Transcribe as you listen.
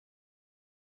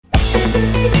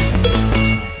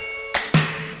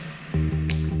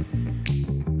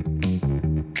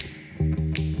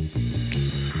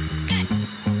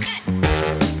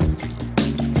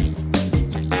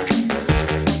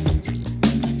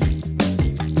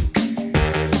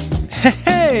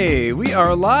Hey, we are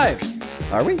alive.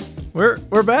 Are we? We're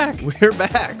back. We're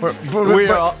back. We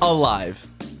are alive.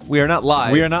 We are not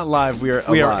live. We are not live. We are alive.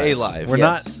 We are alive. We're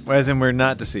Yes. not, as in we're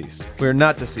not deceased. We're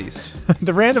not deceased.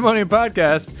 The Randomonium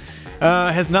podcast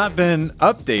has not been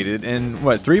updated in,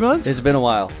 what, 3 months? It's been a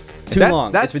while. Too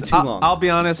long. It's been too long. I'll be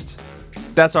honest.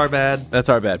 That's our bad. That's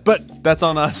our bad. But That's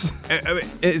on us. I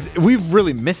mean, we've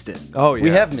really missed it. Oh yeah. We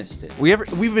have missed it.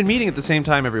 We've been meeting at the same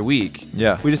time every week.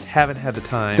 Yeah. We just haven't had the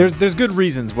time. There's good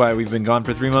reasons why we've been gone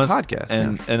for 3 months. Podcast,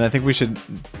 and I think we should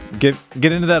get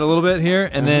into that a little bit here,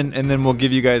 and then we'll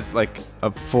give you guys like a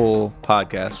full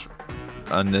podcast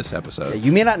on this episode.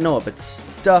 You may not know it, but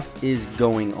stuff is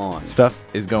going on. Stuff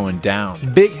is going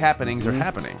down. big happenings are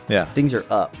happening Yeah, Things are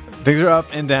up. things are up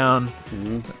and down.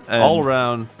 And- all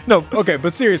around. No, okay,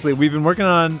 but seriously, we've been working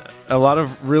on a lot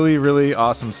of really, really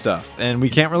awesome stuff, and we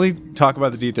can't really talk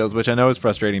about the details, which I know is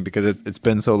frustrating because it's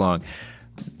been so long.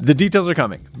 The details are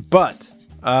coming, but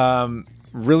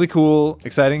really cool,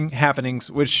 exciting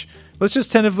happenings, which let's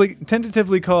just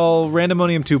tentatively call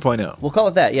Randomonium 2.0. We'll call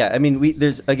it that. Yeah. I mean,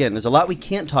 there's a lot we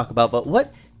can't talk about, but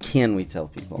what can we tell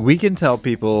people? We can tell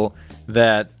people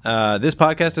that this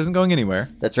podcast isn't going anywhere.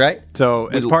 That's right. So,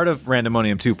 as part of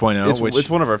Randomonium 2.0, which It's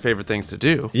one of our favorite things to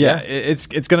do. yeah, it's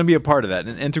going to be a part of that,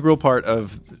 an integral part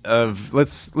of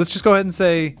let's just go ahead and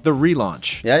say the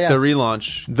relaunch. Yeah. The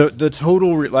relaunch. The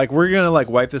total we're gonna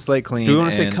wipe the slate clean. Do we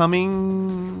want to say and-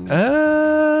 coming?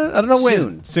 I don't know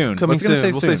when. Soon. Coming Let's gonna soon.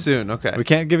 say We'll soon. say soon. Okay. We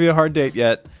can't give you a hard date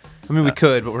yet. I mean, we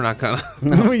could, but we're not gonna.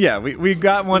 Yeah, we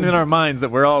got one in our minds that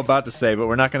we're all about to say, but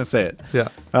we're not gonna say it. Yeah.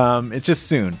 It's just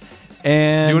soon.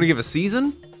 And Do you want to give a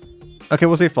season? Okay,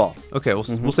 we'll say fall. Okay, we'll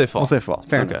say fall. We'll say fall.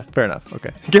 Fair Okay. enough. Fair enough. Okay.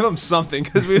 Give them something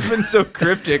because we've been so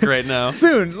cryptic right now.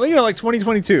 Soon, like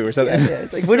 2022 or something. Yeah,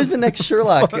 it's like, when is the next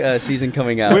Sherlock season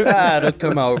coming out? It'll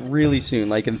come out really soon,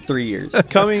 like in 3 years.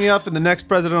 Coming up in the next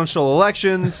presidential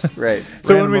elections. Right.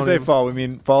 So when we say Randomonium. fall, we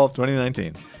mean fall of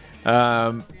 2019.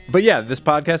 But yeah, this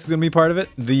podcast is going to be part of it.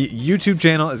 The YouTube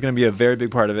channel is going to be a very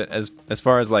big part of it as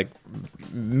far as like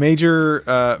major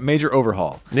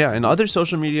overhaul. Yeah, and other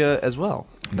social media as well.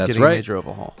 That's Getting right. A major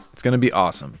overhaul. It's going to be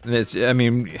awesome. And that's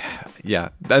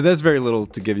very little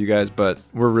to give you guys, but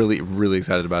we're really, really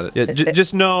excited about it. Yeah,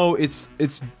 just know it's.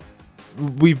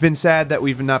 We've been sad that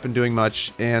we've not been doing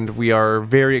much, and we are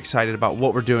very excited about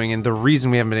what we're doing. And the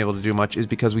reason we haven't been able to do much is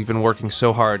because we've been working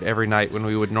so hard every night when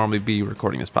we would normally be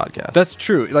recording this podcast. That's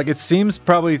true. Like, it seems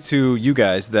probably to you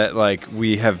guys that like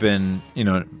we have been,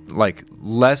 like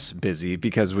less busy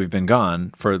because we've been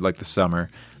gone for like the summer.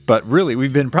 But really,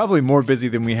 we've been probably more busy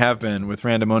than we have been with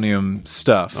Randomonium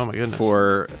stuff. Oh my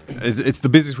goodness! It's the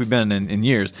busiest we've been in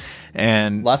years,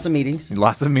 and Lots of meetings.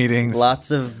 lots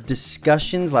Lots of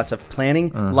discussions. Lots of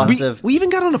planning. Uh-huh. we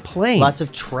even got on a plane. Lots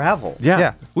of travel.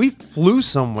 Yeah. We flew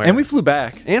somewhere And we flew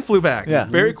back. and flew back. Yeah.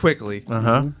 Very quickly.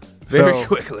 Uh-huh. Very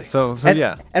quickly. So And,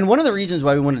 yeah. and one of the reasons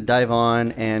why we want to dive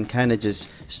on and kind of just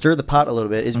stir the pot a little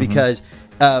bit is Mm-hmm. because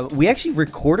we actually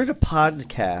recorded a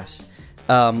podcast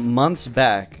months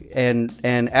back, and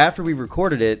after we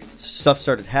recorded it, stuff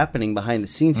started happening behind the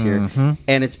scenes here,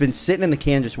 and it's been sitting in the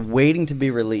can just waiting to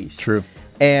be released. True.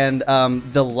 And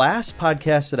the last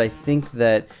podcast that I think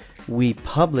that we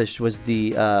published was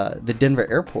the Denver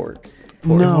airport.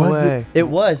 No was the- way. It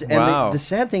was, and Wow. the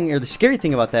sad thing or the scary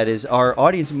thing about that is our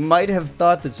audience might have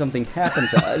thought that something happened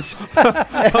to us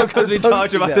Because we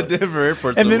talked about the Posted Denver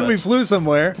airport. And so then we much. flew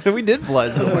somewhere. we did fly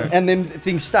somewhere. and then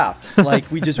things stopped.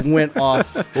 Like we just went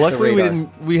off. Luckily, the we radar.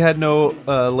 didn't. We had no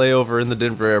layover in the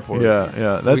Denver airport.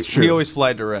 Yeah, that's true. We always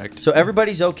fly direct. So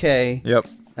everybody's okay. Yep.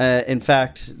 In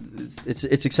fact, it's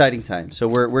exciting time. So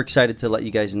we're excited to let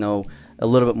you guys know a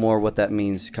little bit more what that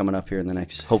means coming up here in the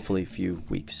next hopefully few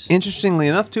weeks. Interestingly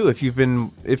enough, too, if you've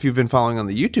been following on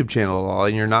the YouTube channel at all,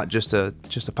 and you're not just a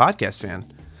podcast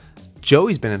fan,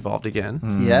 Joey's been involved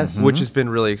again. Yes. Which has been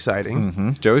really exciting.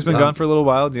 Mm-hmm. Joey's been gone for a little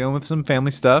while, dealing with some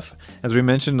family stuff, as we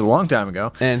mentioned a long time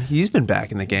ago. And he's been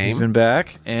back in the game. He's been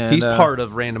back, and He's part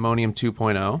of Randomonium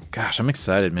 2.0. Gosh, I'm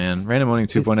excited, man. Randomonium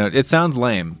 2.0. It sounds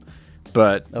lame,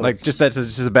 but Oh, like it's- that's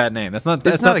just a bad name. That's not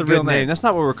That's not not the a real good name. That's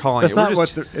not what we're calling That's it. not We're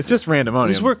just, it's just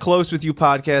randemonium. we're close with you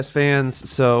podcast fans,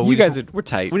 so You guys we're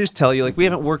tight. we just tell you, like, we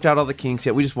haven't worked out all the kinks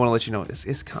yet. We just want to let you know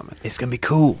it's coming. It's gonna be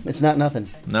cool. It's not nothing.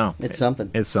 No, It's something.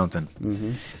 It's something.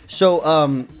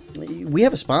 So, we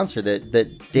have a sponsor that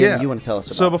Dan, you want to tell us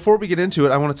about. So before we get into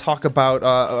it, I want to talk about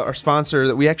our sponsor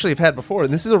that we actually have had before,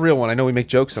 and this is a real one. I know we make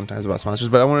jokes sometimes about sponsors,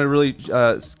 but I want to really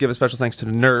give a special thanks to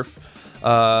Nerf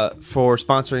for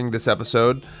sponsoring this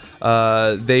episode.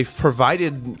 They've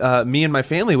provided me and my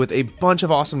family with a bunch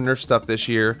of awesome Nerf stuff this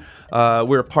year.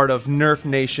 We're a part of Nerf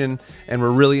Nation, and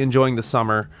we're really enjoying the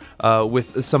summer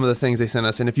with some of the things they sent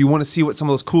us. And if you want to see what some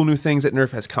of those cool new things that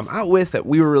Nerf has come out with that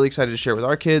we were really excited to share with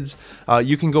our kids,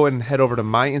 you can go ahead and head over to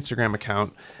my Instagram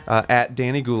account at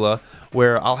Danny Gula,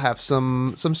 where I'll have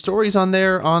some stories on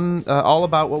there on all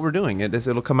about what we're doing.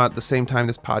 It'll come out at the same time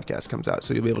this podcast comes out,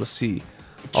 so you'll be able to see.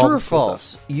 all True or the cool false?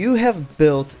 stuff. You have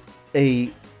built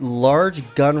a large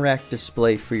gun rack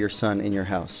display for your son in your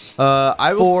house.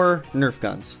 I will. 4 Nerf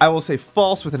guns. I will say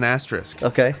false with an asterisk.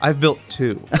 Okay. I've built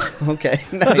 2. Okay.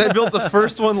 Because I built the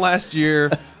first one last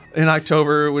year in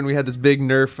October when we had this big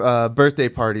Nerf birthday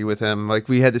party with him. Like,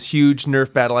 we had this huge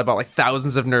Nerf battle. I bought like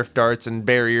thousands of Nerf darts and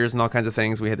barriers and all kinds of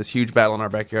things. We had this huge battle in our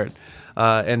backyard.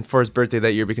 And for his birthday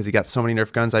that year, because he got so many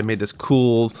Nerf guns, I made this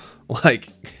cool, like,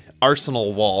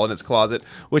 arsenal wall in his closet,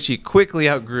 which he quickly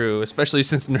outgrew, especially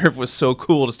since Nerf was so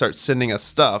cool to start sending us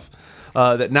stuff.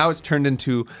 That now it's turned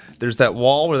into, there's that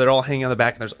wall where they're all hanging on the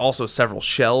back, and there's also several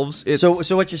shelves.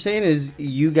 So what you're saying is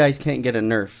you guys can't get a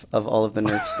Nerf of all of the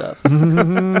Nerf stuff.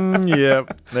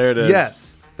 Yep, there it is.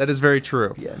 Yes, that is very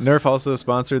true. Yes. Nerf also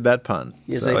sponsored that pun.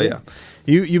 Yes, So, they did.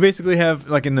 yeah. You basically have,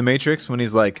 like in the Matrix when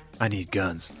he's like, I need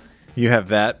guns. You have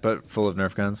that, but full of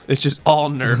Nerf guns. It's just all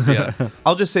Nerf, yeah.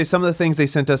 I'll just say some of the things they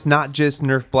sent us, not just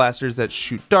Nerf blasters that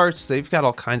shoot darts. They've got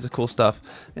all kinds of cool stuff.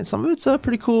 And some of it's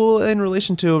pretty cool in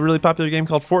relation to a really popular game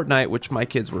called Fortnite, which my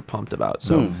kids were pumped about.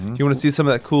 So if you want to see some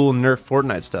of that cool Nerf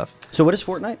Fortnite stuff. So what is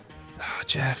Fortnite? Oh,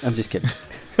 Jeff. I'm just kidding.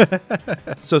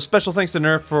 So special thanks to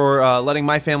Nerf for letting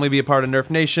my family be a part of Nerf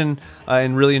Nation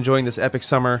and really enjoying this epic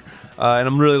summer. And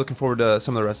I'm really looking forward to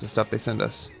some of the rest of the stuff they send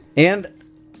us. And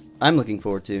I'm looking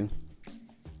forward to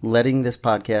letting this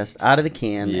podcast out of the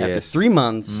can after Yes. 3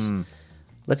 months.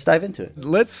 Let's dive into it.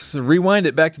 Let's rewind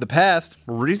it back to the past.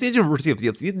 That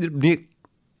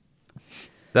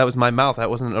was my mouth.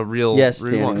 That wasn't a real Yes,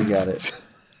 Danny, rewind. we got it.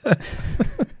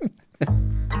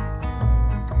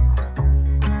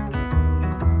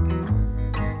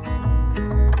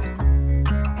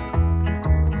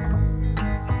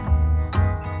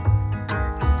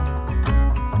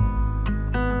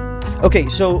 Okay,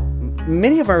 so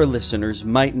many of our listeners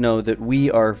might know that we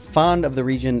are fond of the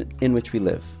region in which we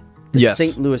live, the Yes.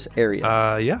 St. Louis area.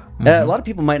 Yeah. A lot of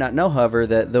people might not know, however,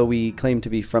 that though we claim to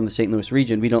be from the St. Louis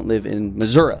region, we don't live in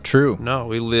Missouri. True. No,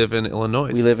 we live in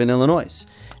Illinois. We live in Illinois.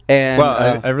 And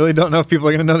Wow, I really don't know if people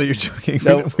are going to know that you're joking.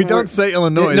 No, we we're- don't say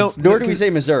Illinois. No, nor do we say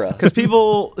Missouri, because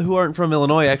people who aren't from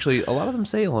Illinois, actually, a lot of them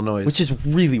say Illinois. which is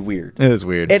really weird. It is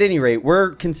weird. At any rate,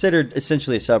 we're considered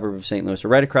essentially a suburb of St. Louis.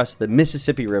 We're right across the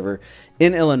Mississippi River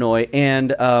in Illinois,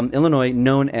 and Illinois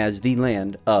known as the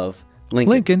land of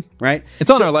Lincoln. Right?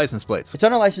 It's on our license plates. It's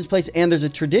on our license plates, and there's a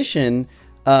tradition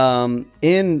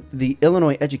in the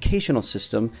Illinois educational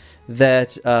system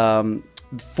that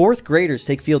fourth graders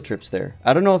take field trips there.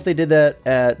 I don't know if they did that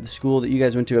at the school that you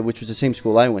guys went to, which was the same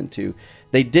school I went to.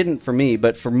 They didn't for me,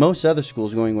 but for most other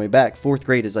schools going way back, fourth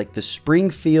grade is like the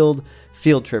Springfield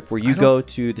field trip where you go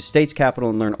to the state's capital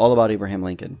and learn all about Abraham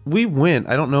Lincoln. we went.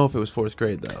 I don't know if it was fourth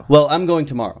grade, though. Well, I'm going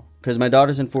tomorrow because my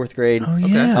daughter's in fourth grade. Oh,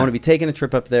 yeah. I want to be taking a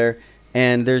trip up there,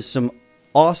 and there's some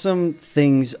awesome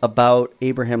things about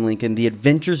Abraham Lincoln, the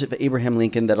adventures of Abraham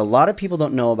Lincoln that a lot of people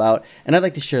don't know about, and I'd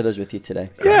like to share those with you today.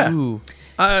 Yeah. Ooh.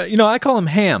 I call him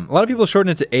Ham. A lot of people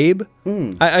shorten it to Abe.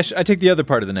 I take the other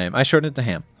part of the name. I shorten it to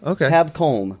Ham. Okay. Hab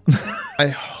Colm. I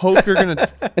hope you're gonna.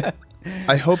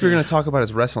 I hope you're gonna talk about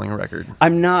his wrestling record.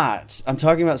 I'm not. I'm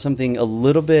talking about something a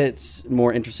little bit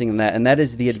more interesting than that, and that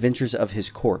is the adventures of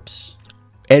his corpse.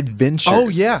 Adventures. Oh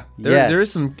yeah, Yes. there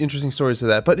is some interesting stories to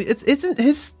that. But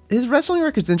it's his wrestling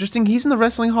record's interesting. He's in the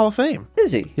Wrestling Hall of Fame.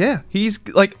 Is he? Yeah, he's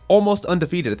like almost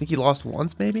undefeated. I think he lost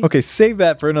once, maybe. Okay, save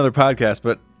that for another podcast,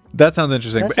 but that sounds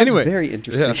interesting. That But sounds anyway, very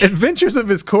interesting. Adventures of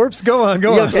his corpse. Go on.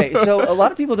 Yeah, okay, so a lot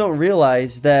of people don't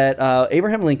realize that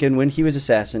Abraham Lincoln, when he was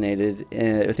assassinated,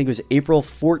 I think it was April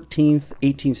 14th,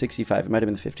 1865. It might have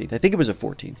been the 15th. I think it was the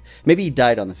 14th. Maybe he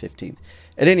died on the 15th.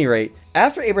 At any rate,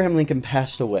 after Abraham Lincoln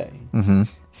passed away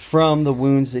from the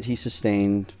wounds that he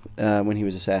sustained when he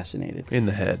was assassinated, In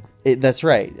the head. that's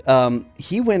right.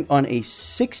 He went on a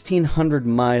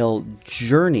 1,600-mile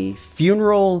journey,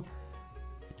 funeral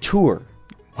tour.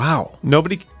 Wow.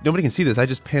 Nobody can see this. I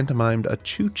just pantomimed a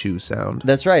choo-choo sound.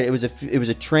 That's right. It was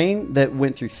a train that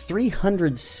went through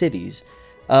 300 cities.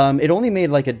 It only made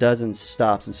like a dozen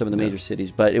stops in some of the major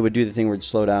cities, but it would do the thing where it'd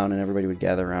slow down and everybody would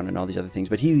gather around and all these other things.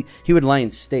 But he would lie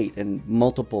in state in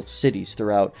multiple cities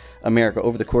throughout America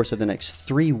over the course of the next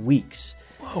 3 weeks.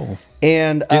 Whoa.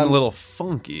 And Getting a little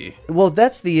funky. well,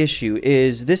 that's the issue.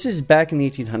 Is this is back in the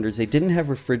 1800s? They didn't have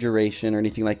refrigeration or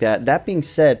anything like that. That being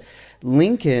said,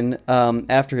 Lincoln,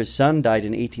 after his son died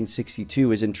in 1862,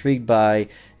 was intrigued by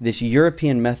this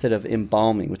European method of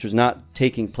embalming, which was not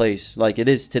taking place like it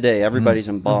is today. Everybody's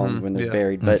embalmed when they're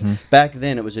buried, but back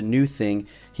then it was a new thing.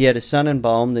 He had his son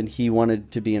embalmed, and he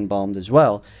wanted to be embalmed as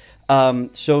well.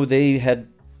 So they had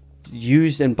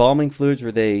used embalming fluids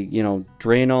where they,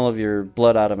 drain all of your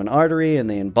blood out of an artery, and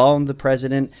they embalmed the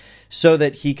president so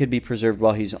that he could be preserved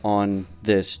while he's on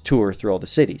this tour through all the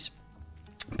cities.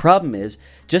 Problem is,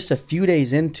 just a few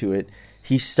days into it,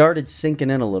 he started sinking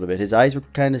in a little bit. His eyes were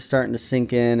kind of starting to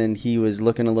sink in, and he was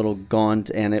looking a little gaunt,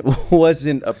 and it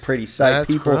wasn't a pretty sight.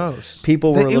 That's gross.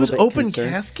 People were a little bit It was open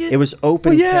concerned. casket? It was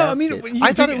open casket.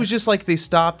 I thought it was just like they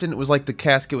stopped and it was like the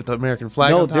casket with the American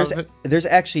flag No, on top of it. there's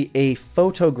actually a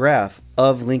photograph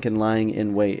of Lincoln lying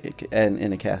in wait and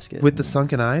in a casket. With the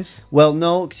sunken eyes? Well,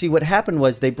 no. See, what happened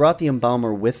was they brought the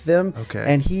embalmer with them, Okay.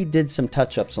 and he did some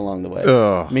touch-ups along the way.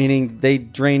 Ugh. Meaning they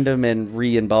drained him and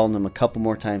re-embalmed him a couple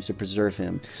more times to preserve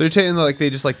him. So you're saying like they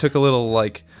just like took a little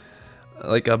like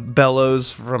a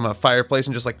bellows from a fireplace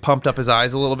and just like pumped up his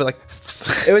eyes a little bit, like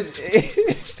It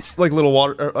was like little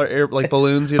water or air, like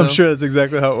balloons, you know? I'm sure that's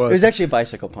exactly how it was. it was actually a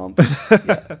bicycle pump.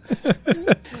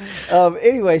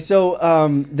 Anyway,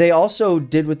 so they also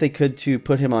did what they could to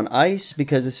put him on ice,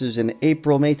 because this is an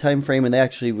April-May time frame, and they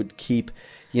actually would keep,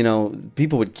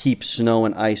 people would keep snow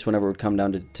and ice whenever it would come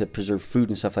down to preserve food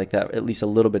and stuff like that, at least a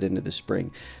little bit into the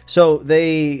spring. So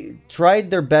they tried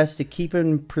their best to keep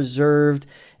him preserved,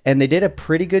 and they did a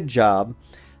pretty good job.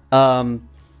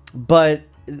 But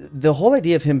the whole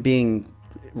idea of him being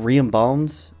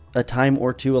re-embalmed a time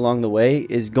or two along the way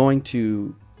is going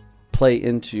to play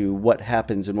into what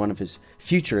happens in one of his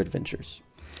future adventures.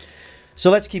 So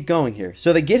let's keep going here.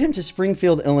 So they get him to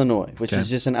Springfield, Illinois, which is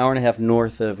just an hour and a half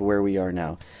north of where we are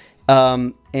now.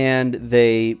 And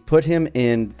they put him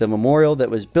in the memorial that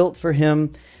was built for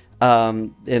him,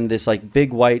 in this like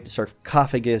big white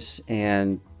sarcophagus,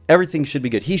 and everything should be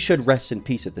good. He should rest in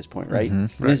peace at this point, right?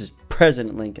 This is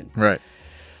President Lincoln. Right.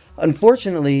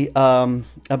 Unfortunately,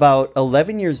 about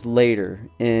 11 years later,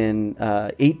 in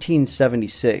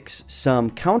 1876, some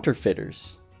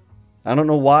counterfeiters, I don't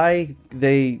know why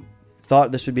they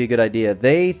thought this would be a good idea.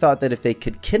 They thought that if they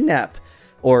could kidnap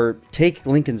or take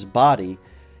Lincoln's body,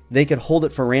 they could hold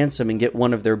it for ransom and get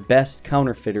one of their best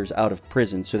counterfeiters out of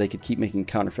prison so they could keep making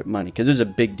counterfeit money. Because it was a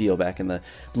big deal back in the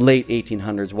late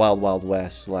 1800s, Wild, Wild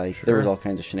West. There was all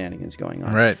kinds of shenanigans going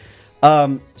on. Right.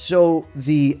 So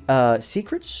the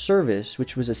Secret Service,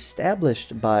 which was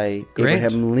established by Grant.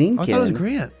 Abraham Lincoln. I thought it was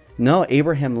Grant. No,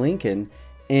 Abraham Lincoln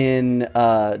in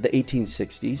the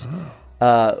 1860s.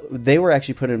 They were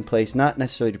actually put in place not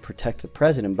necessarily to protect the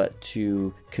president, but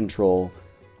to control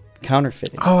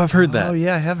counterfeiting. Oh, I've heard that. Oh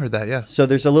yeah, I have heard that. Yeah. So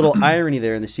there's a little irony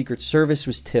there, and the Secret Service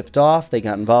was tipped off. They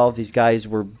got involved. These guys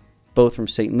were both from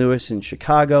St. Louis and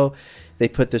Chicago. They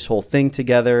put this whole thing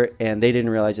together, and they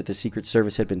didn't realize that the Secret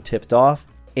Service had been tipped off.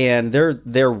 And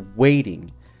they're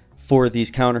waiting for these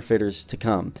counterfeiters to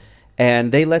come,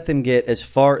 and they let them get as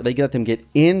far. They let them get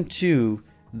into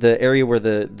the area where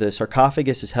the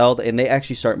sarcophagus is held, and they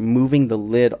actually start moving the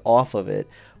lid off of it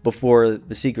before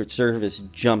the Secret Service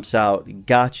jumps out,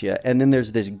 gotcha. And then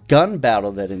there's this gun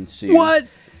battle that ensues. What?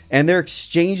 And they're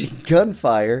exchanging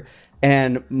gunfire,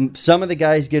 and some of the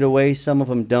guys get away, some of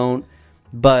them don't.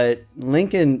 But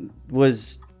Lincoln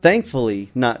was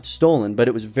thankfully not stolen, but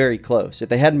it was very close. If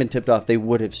they hadn't been tipped off, they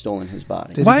would have stolen his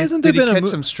body. Why hasn't there did he been a catch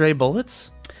some stray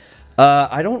bullets?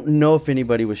 I don't know if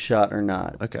anybody was shot or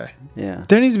not. Okay. Yeah.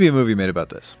 There needs to be a movie made about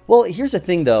this. Well, here's the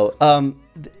thing, though.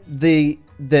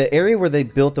 The area where they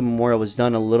built the memorial was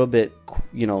done a little bit,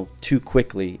 too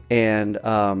quickly, and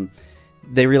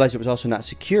they realized it was also not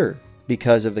secure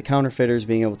because of the counterfeiters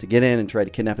being able to get in and try to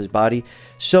kidnap his body.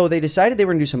 So they decided they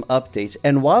were going to do some updates,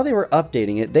 and while they were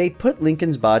updating it, they put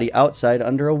Lincoln's body outside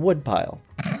under a wood pile.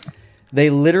 They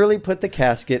literally put the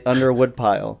casket under a wood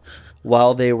pile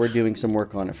while they were doing some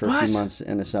work on it for a few months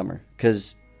in the summer,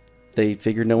 because they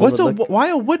figured no one would look. Why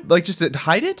a wood? Like just to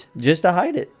hide it? Just to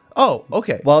hide it. Oh,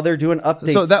 okay. While they're doing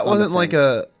updates. So that on the wasn't like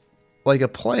thing. a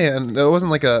plan. It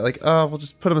wasn't like we'll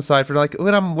just put them aside for like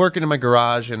when I'm working in my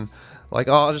garage and Like,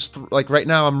 oh, I'll just like right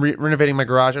now I'm renovating my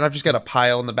garage, and I've just got a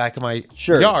pile in the back of my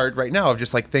yard right now of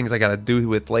just like things I got to do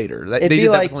with later. It'd be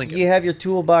like you have your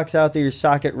toolbox out there, your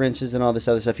socket wrenches and all this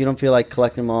other stuff. You don't feel like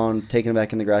collecting them all and taking them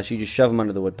back in the garage. You just shove them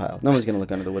under the wood pile. No one's going to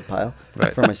look under the wood pile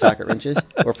for my socket wrenches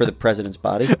or for the president's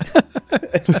body.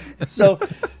 So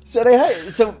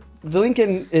the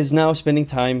Lincoln is now spending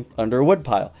time under a wood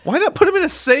pile. Why not put him in a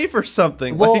safe or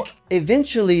something? Well,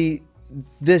 eventually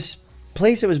this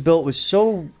place that was built was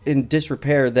so in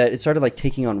disrepair that it started like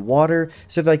taking on water.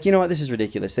 So they're like, you know what, this is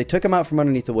ridiculous. They took him out from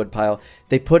underneath the wood pile.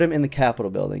 They put him in the Capitol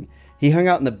building. He hung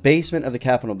out in the basement of the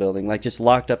Capitol building, like just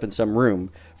locked up in some room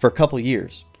for a couple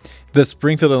years. The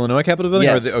Springfield, Illinois Capitol building?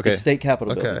 Yes, or the state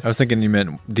Capitol building. I was thinking you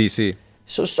meant D.C.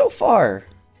 So far,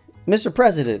 Mr.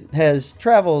 President has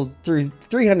traveled through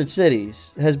 300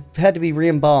 cities, has had to be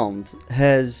re-embalmed,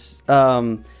 has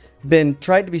been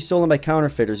tried to be stolen by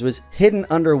counterfeiters, was hidden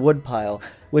under a woodpile,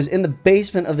 was in the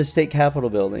basement of the state Capitol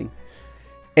building,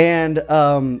 and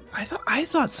I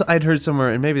thought I'd heard somewhere,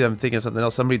 and maybe I'm thinking of something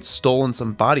else. Somebody'd stolen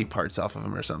some body parts off of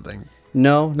him or something.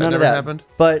 No, none of that happened.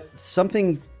 But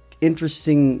something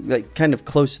interesting, like kind of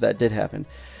close to that, did happen.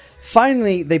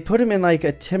 Finally, they put him in like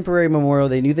a temporary memorial.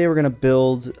 They knew they were going to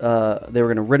build, they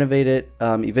were going to renovate it.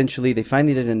 Eventually, they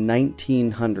finally did it in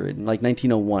 1900, like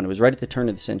 1901. It was right at the turn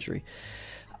of the century.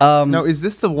 Now, is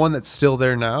this the one that's still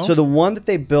there now? So the one that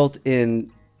they built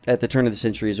at the turn of the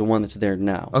century is the one that's there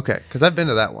now. Okay, because I've been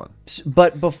to that one.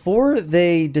 But before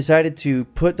they decided to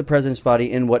put the president's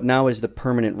body in what now is the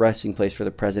permanent resting place for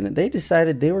the president, they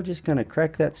decided they were just going to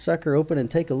crack that sucker open and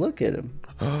take a look at him.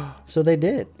 So they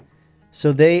did.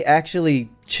 So they actually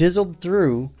chiseled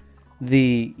through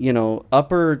the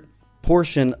upper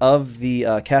portion of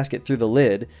the casket through the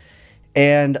lid,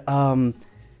 and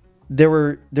there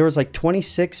was like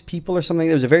 26 people or something.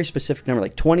 There was a very specific number,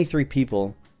 like 23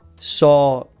 people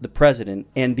saw the president,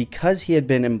 and because he had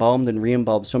been embalmed and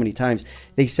re-embalmed so many times,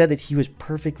 they said that he was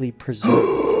perfectly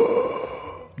preserved.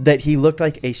 That he looked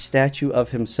like a statue of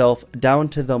himself, down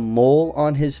to the mole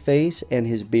on his face and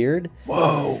his beard.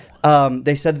 Whoa.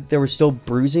 They said that there was still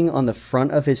bruising on the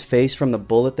front of his face from the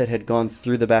bullet that had gone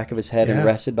through the back of his head and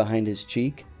rested behind his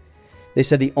cheek. They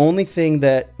said the only thing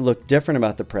that looked different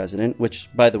about the president, which,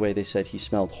 by the way, they said he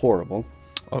smelled horrible.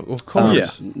 Oh, of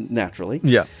course. Naturally.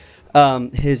 Yeah.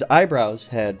 His eyebrows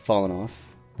had fallen off.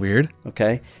 Weird.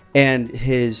 Okay. And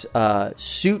his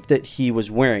suit that he was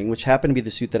wearing, which happened to be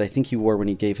the suit that I think he wore when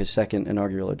he gave his second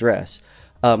inaugural address,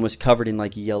 was covered in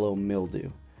like yellow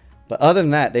mildew. But other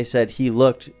than that, they said he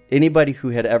looked, anybody who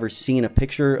had ever seen a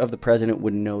picture of the president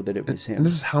would know that it was him. And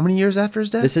this is how many years after his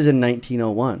death? This is in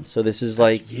 1901. So this is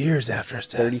like years after his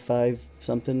death.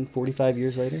 45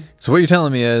 years later. So what you're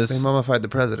telling me They is mummified the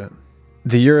president.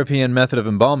 the European method of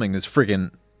embalming is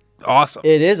freaking awesome.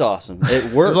 It is awesome.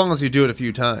 It works. As long as you do it a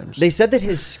few times. They said that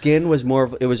his skin was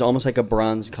it was almost like a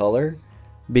bronze color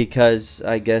because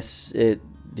I guess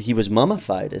he was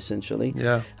mummified essentially.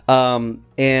 Yeah.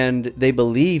 And they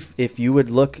believe if you would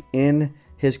look in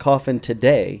his coffin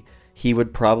today, he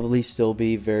would probably still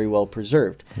be very well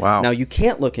preserved. Wow. Now you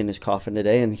can't look in his coffin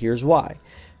today, and here's why.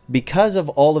 Because of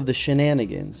all of the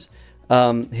shenanigans,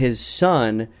 his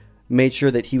son made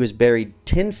sure that he was buried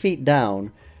 10 feet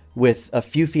down with a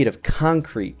few feet of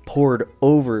concrete poured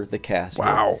over the casket.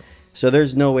 Wow. So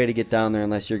there's no way to get down there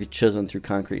unless you're chiseling through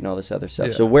concrete and all this other stuff.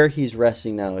 Yeah. So where he's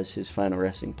resting now is his final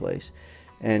resting place,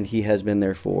 and he has been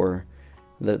there for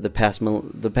the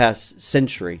past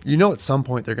century. You know, at some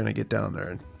point they're going to get down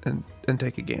there and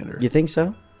take a gander. You think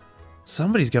so?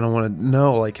 Somebody's going to want to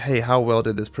know, like, hey, how well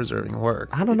did this preserving work?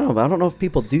 I don't know. I don't know if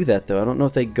people do that though. I don't know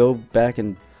if they go back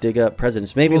and dig up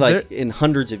presidents. Maybe in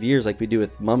hundreds of years, like we do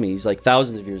with mummies, like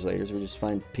thousands of years later, so we just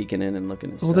find peeking in and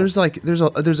looking at Well, stuff.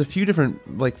 there's a few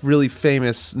different like really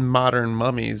famous modern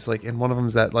mummies, like, and one of them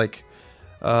is that like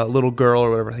little girl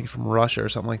or whatever, I think from Russia or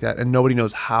something like that, and nobody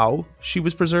knows how she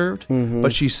was preserved,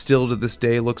 but she still to this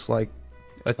day looks like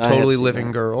a totally living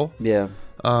that. girl. Yeah.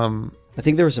 I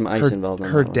think there was some ice involved.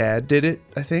 Her dad did it.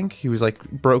 I think he was like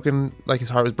broken, like his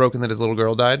heart was broken that his little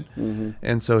girl died,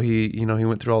 and so he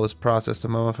went through all this process to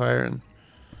mummify her,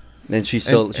 and she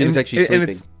looks like she's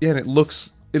sleeping. And it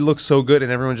looks so good,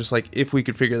 and everyone's just like, if we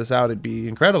could figure this out, it'd be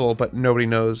incredible, but nobody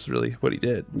knows really what he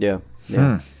did. Yeah.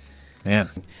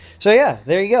 Man. So yeah,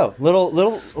 there you go.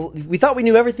 Little. We thought we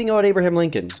knew everything about Abraham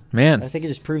Lincoln. Man. I think it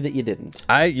just proved that you didn't.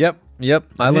 Yep.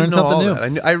 I didn't learned know something all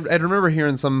new. that. I remember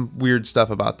hearing some weird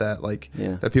stuff about that, like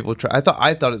that people try. I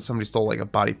thought that somebody stole like a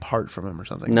body part from him or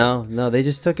something. No, they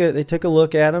just took a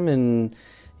look at him, and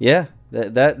yeah,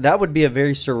 that would be a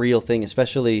very surreal thing,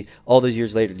 especially all those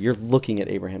years later. You're looking at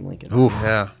Abraham Lincoln. Ooh.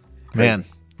 Yeah. Man.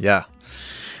 Yeah.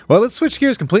 Well, let's switch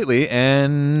gears completely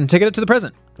and take it up to the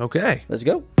present. Okay. Let's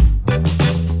go.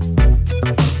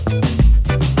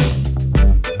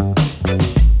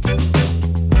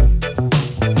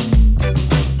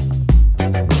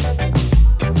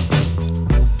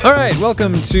 All right,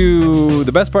 welcome to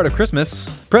the best part of Christmas,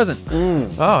 present.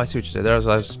 Oh, I see what you did there. I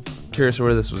was curious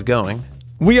where this was going.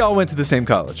 We all went to the same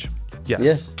college,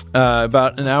 Yes.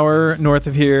 about an hour north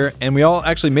of here, and we all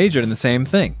actually majored in the same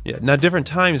thing. Yeah. Now, different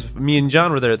times. Me and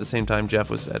John were there at the same time. Jeff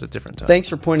was at a different time. Thanks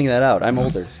for pointing that out. I'm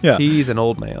older. Yeah. He's an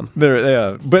old man.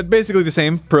 But basically the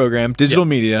same program. Digital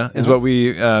media is what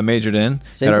we majored in.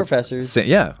 Same At our- professors.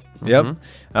 Yeah. Yep.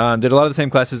 Did a lot of the same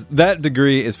classes. That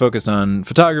degree is focused on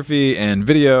photography and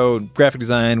video, graphic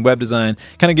design, web design.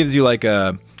 Kind of gives you like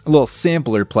a little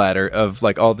sampler platter of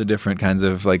like all the different kinds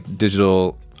of like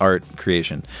digital art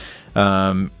creation.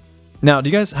 Now, how do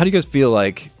you guys feel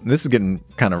like this is getting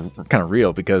kind of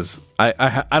real because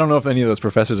I don't know if any of those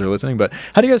professors are listening, but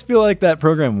how do you guys feel like that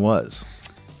program was?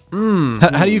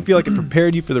 How do you feel like it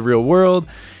prepared you for the real world?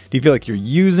 Do you feel like you're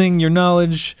using your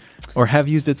knowledge or have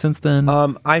used it since then?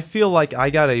 I feel like I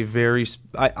got a very.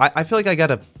 I feel like I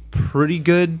got a pretty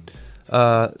good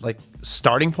like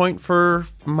starting point for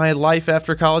my life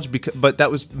after college. But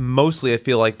that was mostly I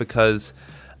feel like because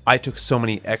I took so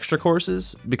many extra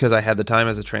courses because I had the time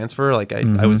as a transfer. Like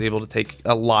I was able to take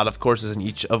a lot of courses in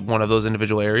each of one of those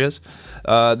individual areas.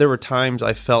 There were times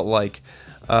I felt like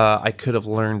I could have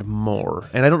learned more,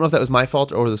 and I don't know if that was my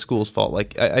fault or the school's fault.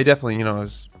 Like I definitely,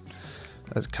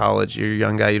 as college, you're a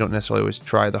young guy, you don't necessarily always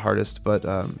try the hardest, but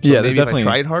Yeah, there's maybe definitely- if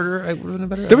I tried harder, I would have been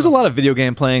better. There was a lot of video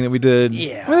game playing that we did.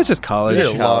 Yeah. I mean, that's just college. We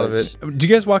did a lot of it. Do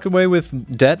you guys walk away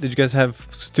with debt? Did you guys have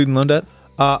student loan debt?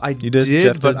 I You did?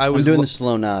 Jeff but did? I I'm was doing the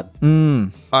slow nod.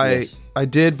 Yes. I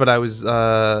did, but I was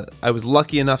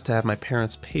lucky enough to have my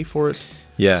parents pay for it.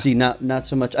 Yeah. See, not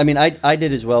so much. I mean, I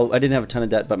did as well. I didn't have a ton of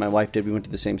debt, but my wife did. We went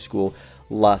to the same school.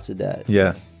 Lots of debt.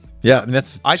 Yeah. Yeah. I mean,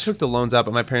 that's I took the loans out,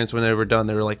 but my parents, when they were done,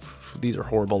 they were like, "These are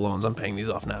horrible loans. I'm paying these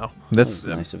off now." that's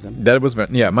nice of them. That was my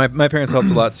parents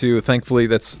helped a lot too. Thankfully,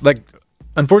 that's like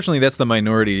unfortunately that's the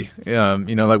minority.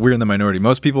 Like we're in the minority.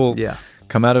 Most people Yeah.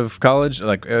 come out of college,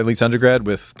 like at least undergrad,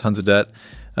 with tons of debt.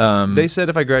 They said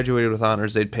if I graduated with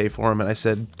honors, they'd pay for them, and I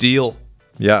said, "Deal,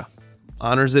 Yeah.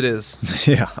 honors it is."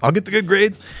 Yeah, I'll get the good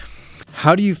grades.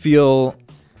 How do you feel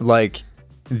like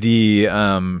the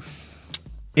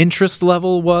interest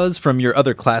level was from your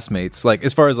other classmates? Like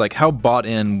as far as like how bought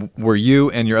in were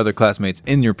you and your other classmates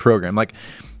in your program? Like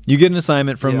you get an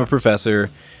assignment from Yeah. a professor.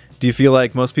 Do you feel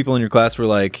like most people in your class were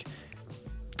like,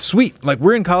 sweet, like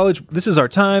we're in college, this is our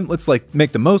time, let's like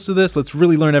make the most of this, let's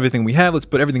really learn everything we have, let's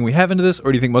put everything we have into this?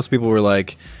 Or do you think most people were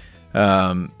like,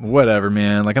 whatever,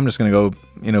 man, like I'm just gonna go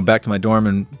back to my dorm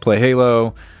and play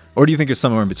Halo? Or do you think you're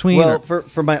somewhere in between? Well, or-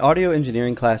 for my audio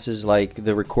engineering classes, like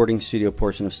the recording studio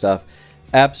portion of stuff,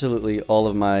 absolutely all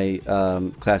of my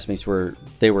classmates were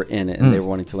in it and they were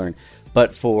wanting to learn.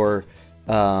 But for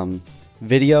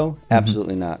video,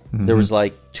 absolutely not. There was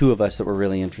like 2 of us that were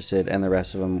really interested, and the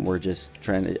rest of them were just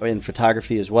trying to. In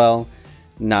photography as well,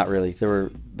 not really. There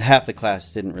were half the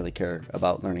class didn't really care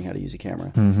about learning how to use a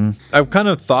camera. I kind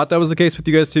of thought that was the case with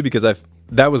you guys too, because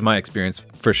that was my experience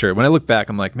for sure. When I look back,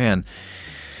 I'm like, man,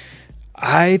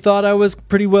 I thought I was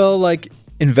pretty well like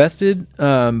invested.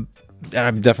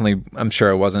 And I'm sure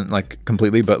I wasn't like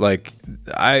completely, but like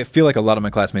I feel like a lot of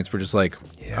my classmates were just like,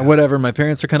 whatever. My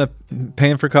parents are kind of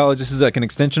paying for college. This is like an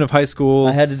extension of high school.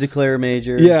 I had to declare a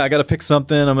major. Yeah, I got to pick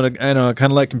something. I kind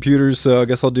of like computers, so I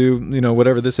guess I'll do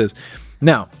whatever this is.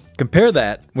 Now compare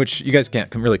that, which you guys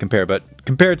can't really compare, but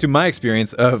compare it to my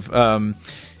experience of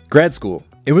grad school.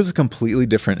 It was a completely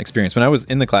different experience. When I was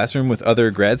in the classroom with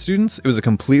other grad students, it was a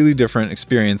completely different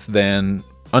experience than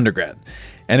undergrad.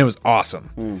 And it was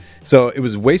awesome. So it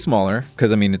was way smaller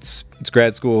because, I mean, it's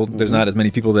grad school. There's not as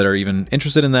many people that are even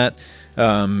interested in that,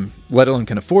 let alone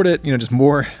can afford it, just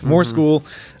more school.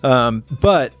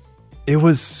 But it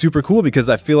was super cool because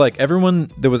I feel like everyone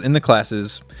that was in the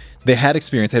classes, they had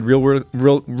experience, had real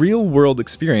world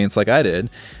experience like I did,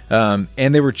 and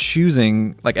they were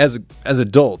choosing like as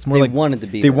adults more They like wanted to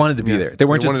be They there. wanted to be there. They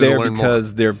weren't They just wanted to there learn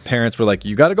because their parents were like,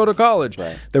 "You got to go to college."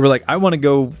 Right. They were like, "I want to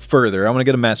go further. I want to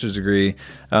get a master's degree."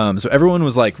 So everyone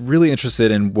was like really interested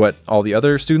in what all the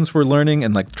other students were learning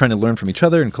and like trying to learn from each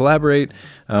other and collaborate,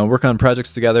 work on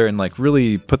projects together, and like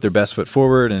really put their best foot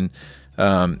forward. And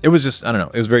it was just, I don't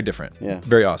know, it was very different. Yeah.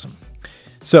 Very awesome.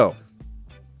 So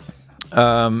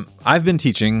I've been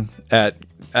teaching at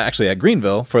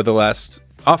Greenville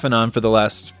off and on for the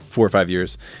last 4 or 5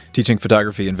 years, teaching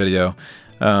photography and video.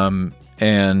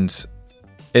 And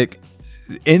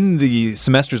in the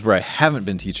semesters where I haven't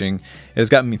been teaching, it has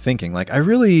gotten me thinking, like, I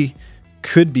really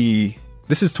could be,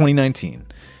 this is 2019.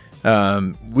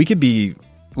 We could be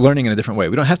learning in a different way.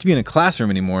 We don't have to be in a classroom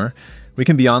anymore. We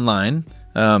can be online,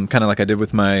 kind of like I did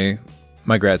with my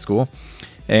grad school.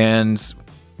 And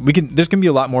there's going to be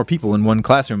a lot more people in one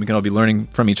classroom. We can all be learning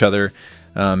from each other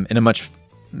in a much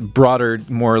broader,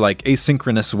 more like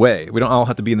asynchronous way. We don't all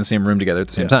have to be in the same room together at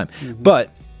the same time. Mm-hmm. But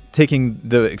taking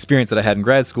the experience that I had in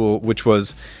grad school, which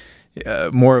was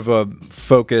more of a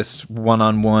focused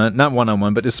one-on-one, not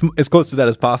one-on-one, but as close to that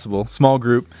as possible, small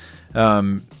group.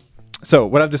 So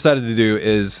what I've decided to do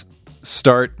is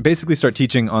start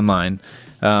teaching online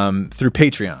through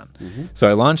Patreon. Mm-hmm. So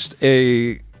I launched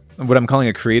what I'm calling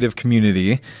a creative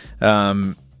community,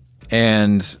 and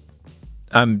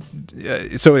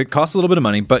so it costs a little bit of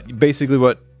money, but basically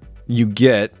what you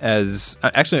get I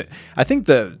think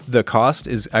the cost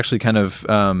is actually kind of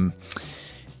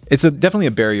it's definitely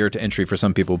a barrier to entry for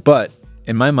some people, but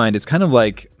in my mind it's kind of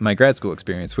like my grad school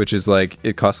experience, which is like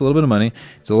it costs a little bit of money.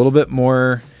 It's a little bit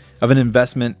more of an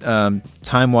investment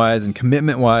time wise and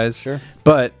commitment wise. Sure.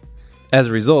 But as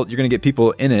a result, you're going to get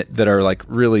people in it that are like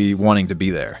really wanting to be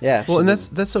there. Yeah. Absolutely. Well, and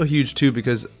that's so huge too,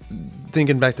 because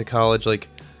thinking back to college, like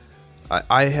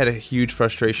I had a huge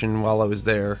frustration while I was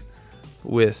there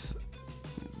with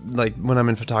like when I'm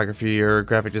in photography or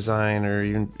graphic design or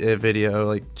even video,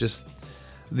 like just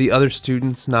the other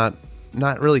students not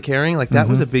really caring. Like that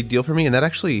was a big deal for me, and that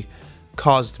actually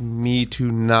caused me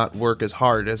to not work as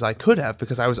hard as I could have,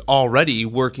 because I was already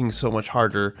working so much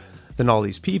harder than all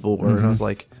these people were. And I was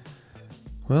like,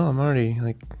 well, I'm already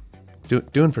like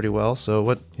doing pretty well, so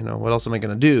what else am I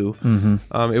going to do?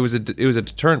 It was a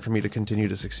deterrent for me to continue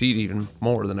to succeed even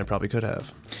more than I probably could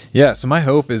have. Yeah, so my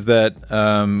hope is that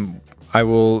I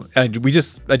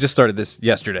just started this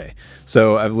yesterday,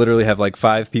 so I've literally have like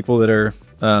 5 people that are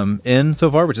in so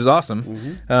far, which is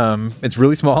awesome. It's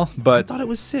really small, but I thought it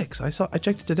was 6. I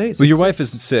checked it today. Well, your wife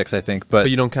is 6, I think, but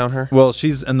you don't count her. Well,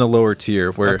 she's in the lower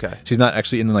tier where she's not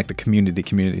actually in like the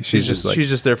community. She's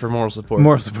just there for moral support.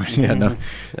 Moral support. Yeah, no.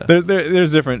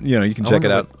 There's different. You can check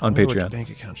it out on Patreon. What bank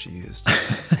account she used?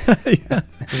 Yeah.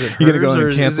 Is it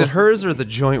hers, is it hers or the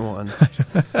joint one?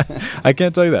 I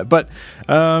can't tell you that, but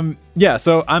yeah.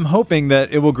 So I'm hoping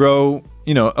that it will grow,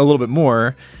 a little bit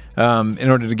more. In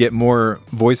order to get more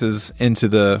voices into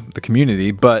the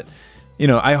community. But,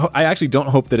 I actually don't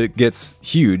hope that it gets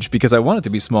huge, because I want it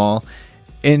to be small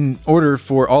in order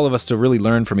for all of us to really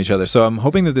learn from each other. So I'm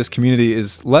hoping that this community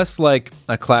is less like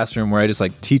a classroom where I just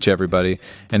like teach everybody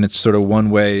and it's sort of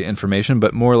one-way information,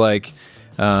 but more like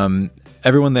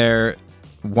everyone there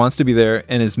wants to be there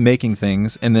and is making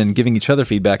things and then giving each other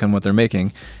feedback on what they're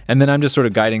making. And then I'm just sort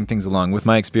of guiding things along. With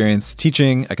my experience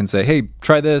teaching, I can say, hey,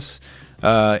 try this.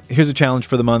 Here's a challenge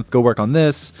for the month. Go work on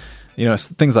this,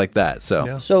 things like that.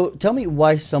 So tell me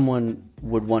why someone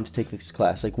would want to take this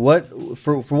class. Like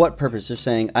for what purpose? They're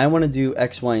saying, I want to do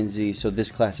X, Y, and Z, so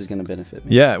this class is going to benefit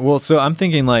me. Yeah. Well, so I'm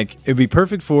thinking like it'd be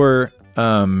perfect for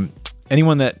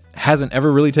anyone that hasn't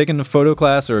ever really taken a photo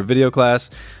class or a video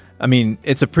class. I mean,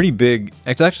 it's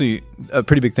actually a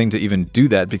pretty big thing to even do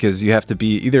that, because you have to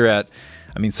be either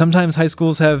sometimes high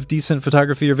schools have decent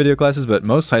photography or video classes, but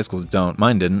most high schools don't.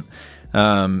 Mine didn't.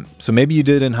 So maybe you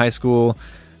did in high school,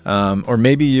 or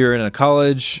maybe you're in a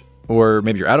college, or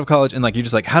maybe you're out of college, and like you're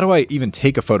just like, how do I even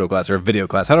take a photo class or a video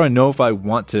class? How do I know if I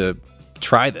want to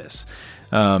try this?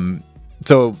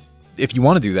 So if you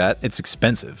want to do that, it's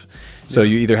expensive. So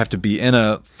you either have to be in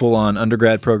a full-on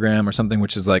undergrad program or something,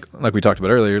 which is like we talked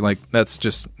about earlier, like that's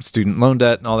just student loan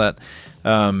debt and all that.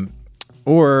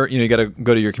 Or, you got to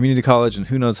go to your community college, and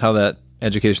who knows how that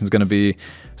education is going to be.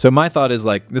 So my thought is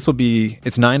like, it's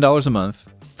 $9 a month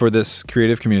for this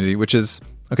creative community, which is,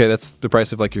 okay, that's the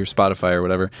price of like your Spotify or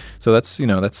whatever. So that's,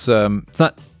 it's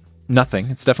not nothing.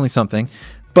 It's definitely something,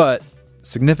 but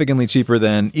significantly cheaper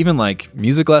than even like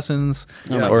music lessons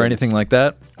or anything like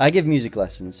that. I give music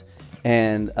lessons,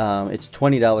 and it's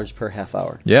 $20 per half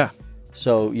hour. Yeah.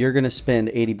 So you're going to spend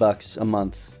 $80 a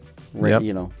month,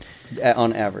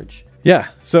 on average. Yeah.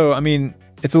 So, I mean,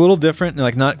 it's a little different,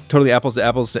 like not totally apples to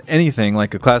apples to anything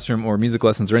like a classroom or music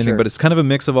lessons or anything, but it's kind of a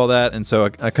mix of all that. And so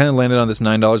I kind of landed on this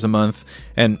 $9 a month,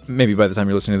 and maybe by the time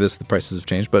you're listening to this, the prices have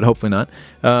changed, but hopefully not.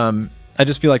 I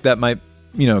just feel like that might,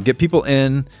 get people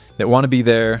in that want to be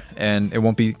there, and it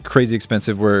won't be crazy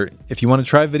expensive, where if you want to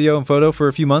try video and photo for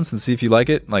a few months and see if you like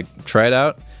it, like try it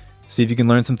out, see if you can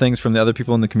learn some things from the other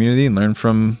people in the community and learn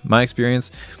from my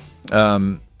experience.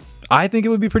 I think it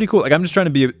would be pretty cool. Like, I'm just trying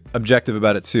to be objective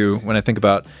about it too. When I think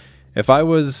about if I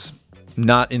was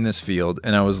not in this field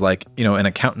and I was like, an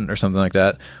accountant or something like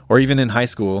that, or even in high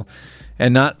school,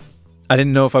 and I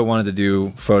didn't know if I wanted to do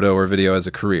photo or video as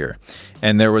a career.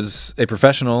 And there was a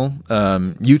professional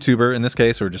YouTuber in this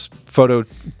case, or just photo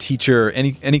teacher,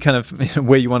 any kind of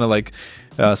way you want to like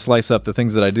slice up the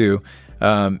things that I do.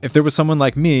 If there was someone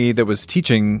like me that was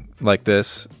teaching like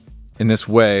this in this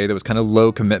way, that was kind of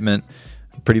low commitment,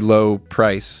 pretty low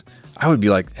price, I would be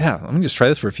like, yeah, let me just try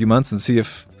this for a few months and see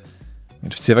if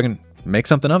I can make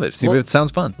something of it. See if it sounds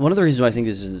fun. One of the reasons why I think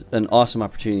this is an awesome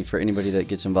opportunity for anybody that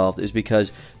gets involved is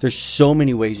because there's so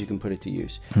many ways you can put it to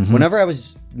use. Mm-hmm. Whenever I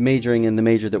was majoring in the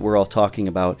major that we're all talking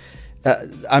about,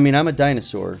 I mean, I'm a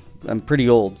dinosaur. I'm pretty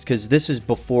old because this is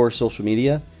before social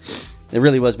media. It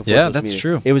really was before social media. Yeah, that's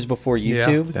true. It was before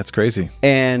YouTube. Yeah, that's crazy.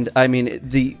 And I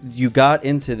mean, you got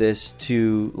into this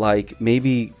to like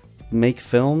maybe make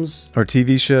films or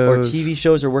TV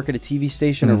shows or work at a TV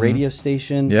station or radio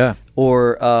station,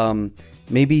 or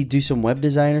maybe do some web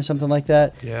design or something like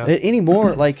that.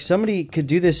 Anymore, like somebody could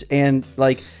do this. And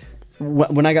like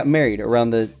when I got married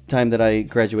around the time that I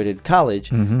graduated college,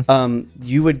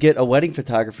 you would get a wedding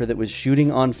photographer that was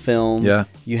shooting on film.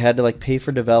 You had to like pay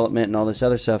for development and all this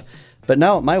other stuff. But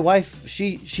now my wife,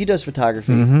 she does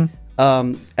photography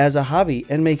as a hobby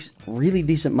and makes really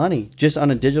decent money just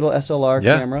on a digital SLR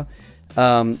camera.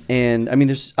 And I mean,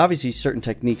 there's obviously certain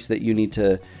techniques that you need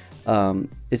to.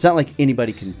 It's not like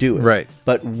anybody can do it, right?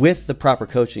 But with the proper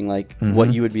coaching, like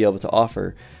what you would be able to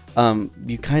offer,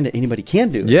 anybody can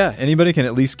do it. Yeah, anybody can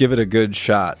at least give it a good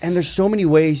shot. And there's so many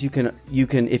ways you can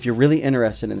if you're really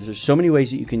interested in it, there's so many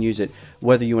ways that you can use it,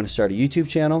 whether you want to start a YouTube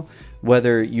channel,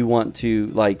 whether you want to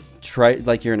like try,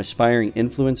 like you're an aspiring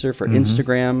influencer for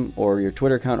Instagram or your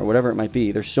Twitter account or whatever it might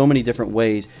be. There's so many different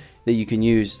ways that you can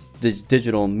use this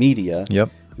digital media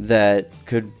that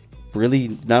could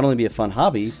really not only be a fun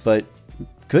hobby, but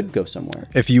could go somewhere.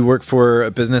 If you work for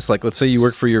a business, like let's say you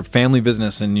work for your family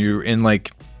business and you're in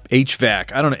like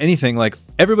HVAC, I don't know, anything, like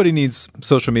everybody needs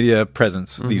social media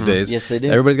presence these days. Yes, they do.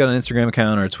 Everybody's got an Instagram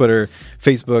account or a Twitter,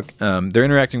 Facebook. They're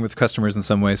interacting with customers in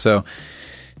some way. So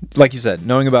like you said,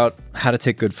 knowing about how to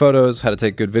take good photos, how to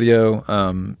take good video,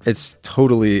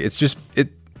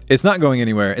 it's not going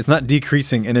anywhere. It's not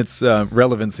decreasing in its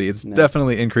relevancy. It's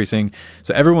definitely increasing.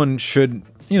 So everyone should,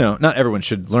 not everyone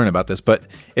should learn about this, but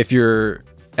if you're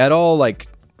at all like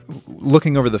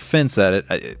looking over the fence at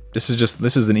it, this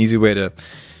is an easy way to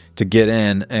get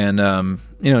in and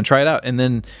try it out. And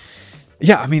then,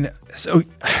 I mean, so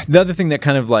the other thing that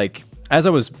kind of like, as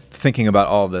I was thinking about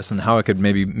all of this and how I could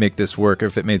maybe make this work, or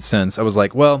if it made sense, I was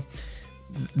like, well,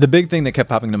 the big thing that kept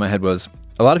popping into my head was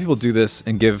a lot of people do this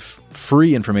and give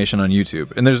free information on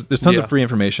YouTube. And there's tons of free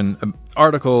information,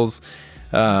 articles,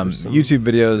 YouTube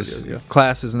videos,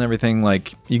 classes and everything.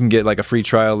 Like you can get like a free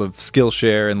trial of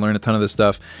Skillshare and learn a ton of this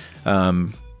stuff.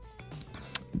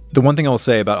 The one thing I will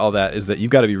say about all that is that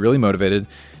you've got to be really motivated,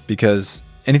 because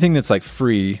anything that's like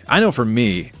free, I know for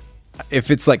me,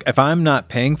 if I'm not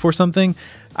paying for something,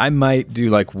 I might do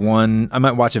like I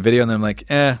might watch a video and then I'm like,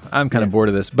 I'm kind of bored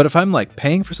of this. But if I'm like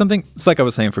paying for something, it's like I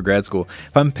was saying for grad school.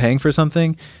 If I'm paying for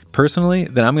something personally,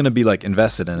 then I'm going to be like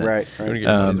invested in it. Right. You're going to get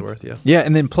money's worth, Yeah,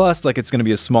 and then plus like it's going to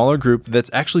be a smaller group that's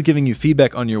actually giving you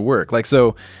feedback on your work. Like,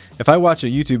 so if I watch a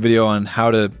YouTube video on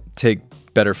how to take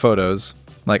better photos,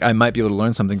 like I might be able to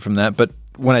learn something from that. But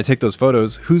when I take those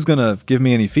photos, who's going to give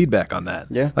me any feedback on that?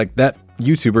 Yeah. Like that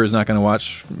YouTuber is not going to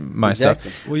watch my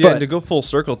stuff. Well, yeah, and to go full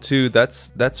circle too,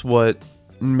 that's what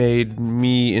made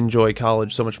me enjoy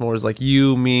college so much more, is like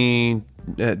you, me,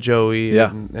 Joey,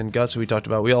 and Gus, who we talked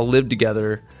about. We all lived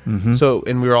together, so,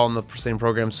 and we were all in the same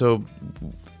program, so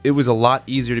it was a lot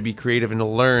easier to be creative and to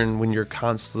learn when you're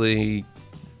constantly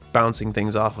bouncing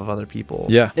things off of other people.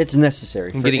 Yeah, it's necessary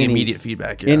and getting immediate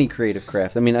feedback. Any creative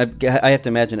craft. I mean, I have to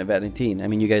imagine at Vet 19. I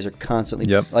mean, you guys are constantly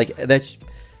like that's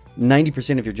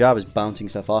 90% of your job is bouncing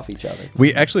stuff off each other.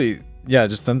 We actually,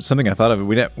 just something I thought of.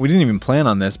 We didn't even plan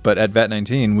on this, but at Vet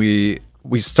 19, we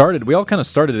all kind of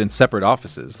started in separate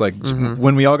offices. Like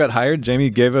when we all got hired, Jamie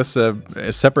gave us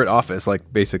a separate office, like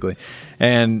basically,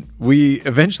 and we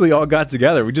eventually all got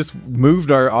together. We just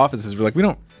moved our offices. We're like, we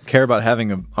don't care about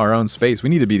having our own space. We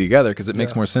need to be together because it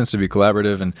makes more sense to be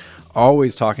collaborative and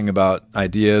always talking about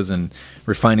ideas and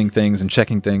refining things and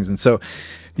checking things. And so,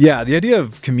 the idea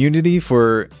of community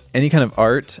for any kind of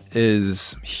art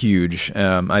is huge.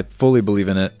 I fully believe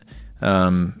in it.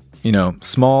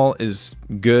 Small is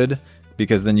good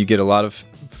because then you get a lot of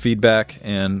feedback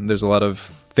and there's a lot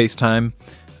of FaceTime.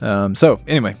 So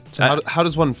how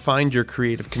does one find your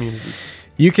creative community?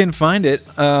 You can find it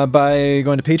by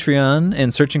going to Patreon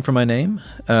and searching for my name.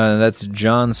 That's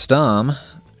John Stamm,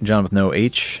 John with no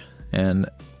H and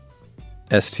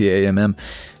Stamm.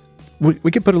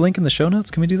 We could put a link in the show notes.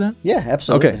 Can we do that? Yeah,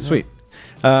 absolutely. Okay, sweet.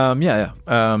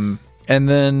 And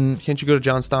then Can't you go to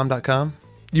johnstom.com?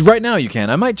 right now you can.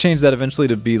 I might change that eventually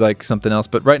to be like something else,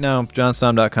 but right now,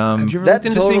 johnstom.com. Have you ever That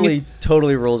looked into seeing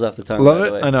totally rolls off the tongue. Love by it?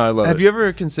 the way. I know, I love Have it. you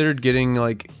ever considered getting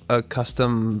like a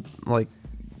custom like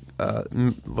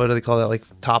what do they call that, like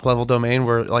top level domain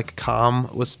where like com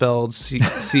was spelled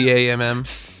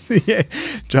CAMM? Yeah,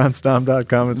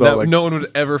 johnstom.com is all like No one would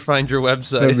ever find your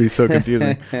website. that would be so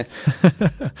confusing.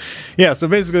 Yeah, so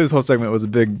basically this whole segment was a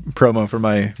big promo for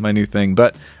my new thing,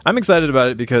 but I'm excited about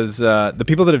it because the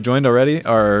people that have joined already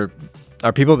are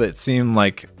people that seem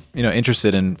like, you know,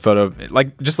 interested in photo,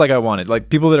 like just like I wanted, like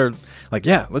people that are like,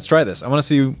 yeah, let's try this. I want to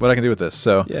see what I can do with this.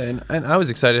 So Yeah, and I was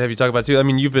excited to have you talk about it too. I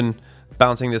mean, you've been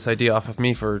bouncing this idea off of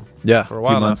me for a a while few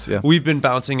now. months. Yeah, We've been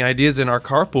bouncing ideas in our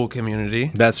carpool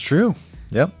community. that's true.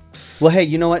 Yep. Well, hey,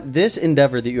 you know what? This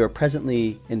endeavor that you are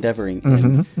presently endeavoring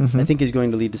in, I think is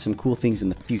going to lead to some cool things in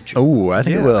the future. Oh, I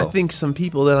think it will. I think some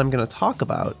people that I'm going to talk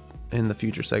about in the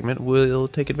future segment will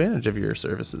take advantage of your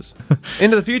services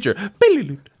into the future.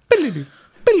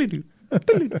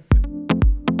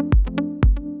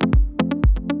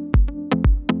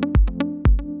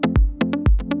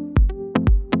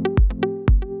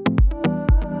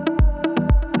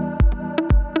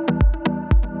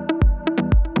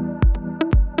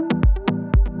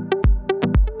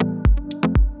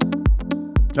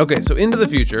 Okay, so into the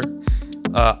future,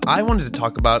 I wanted to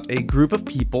talk about a group of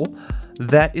people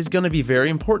that is going to be very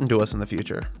important to us in the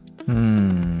future.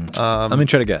 Let me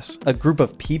try to guess. A group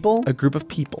of people? A group of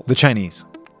people. The Chinese.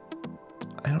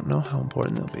 I don't know how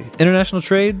important they'll be. International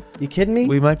trade. You kidding me?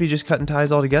 We might be just cutting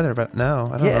ties altogether, but no,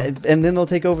 I don't Yeah, know. and then they'll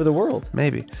take over the world.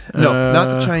 Maybe. No, not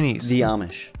the Chinese. The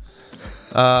Amish.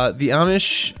 The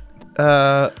Amish,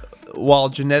 while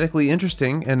genetically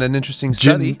interesting and an interesting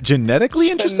study, Genetically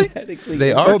interesting? Genetically.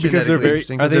 they are Oh, because they're genetically very-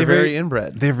 interesting are 'cause they they're very- very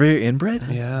inbred. They're very inbred?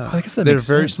 Yeah, Oh, I guess that they're makes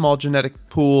a very sense. small genetic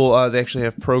pool. They actually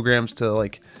have programs to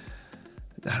like,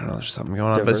 I don't know, there's something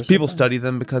going on, but Diversify? people study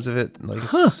them because of it. Like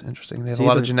it's interesting. They have See, a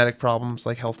lot of they're- genetic problems,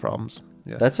 like health problems.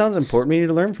 Yeah, That sounds important. We need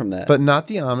to learn from that. but not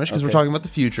the Amish because we're Okay. talking about the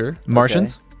future.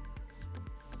 Martians?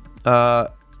 Are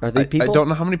they people? I don't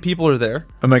know how many people are there.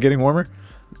 Am I getting warmer?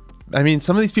 I mean,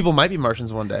 some of these people might be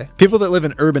Martians one day. People that live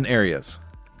in urban areas.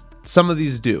 Some of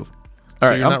these do. So All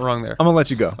right, you're I'm not wrong there. I'm going to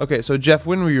let you go. Okay, so Jeff,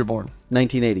 when were you born?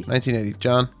 1980. 1980.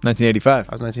 John? 1985.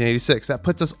 I was 1986. That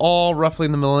puts us all roughly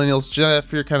in the millennials.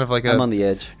 Jeff, you're kind of like I'm on the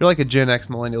edge. you're like a Gen X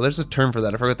millennial. There's a term for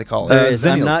that. I forget what they call it. There is.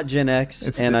 I'm Zennials. not Gen X,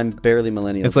 It's- and I'm barely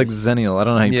millennial. It's like Zennial. I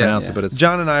don't know how you pronounce it, but it's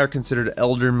John and I are considered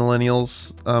elder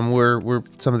millennials. We're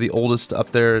some of the oldest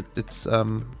up there. It's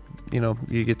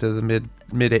you get to the mid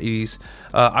 80s.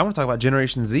 I want to talk about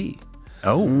Generation Z.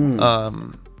 oh,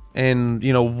 And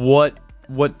what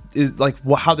is like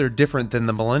how they're different than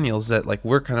the millennials that like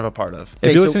we're kind of a part of. Okay,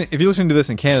 if you're listening to this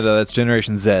in Canada, that's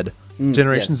Generation Z.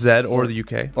 Generation yes. Z or the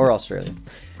UK or Australia.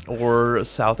 or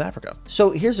South Africa.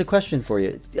 So here's a question for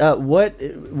you: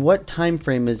 what time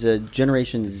frame is a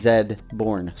Generation Z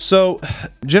born? So,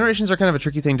 generations are kind of a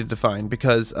tricky thing to define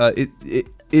because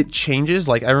it changes.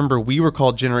 Like I remember we were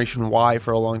called Generation Y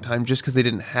for a long time just because they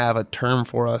didn't have a term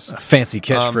for us. Fancy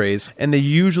catchphrase. And they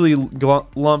usually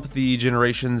lump the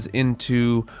generations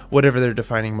into whatever their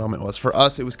defining moment was. For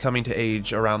us, it was coming to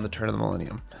age around the turn of the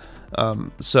millennium.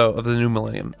 So of the new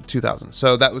millennium, 2000.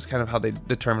 So that was kind of how they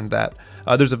determined that.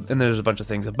 There's a bunch of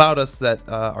things about us that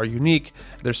are unique.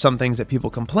 There's some things that people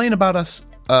complain about us,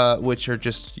 which are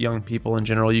just young people in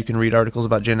general. You can read articles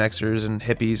about Gen Xers and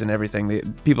hippies and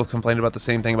everything. People complain about the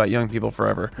same thing about young people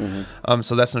forever.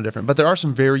 So that's no different. But there are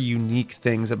some very unique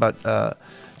things about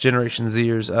Generation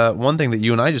Zers. One thing that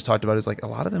you and I just talked about is like a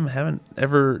lot of them haven't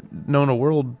ever known a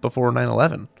world before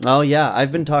 9/11. Oh yeah,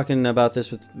 I've been talking about this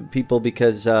with people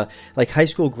because like high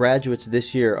school graduates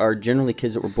this year are generally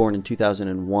kids that were born in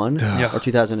 2001 Yeah. or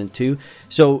 2002.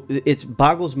 So it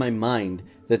boggles my mind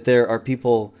that there are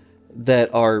people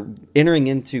that are entering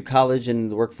into college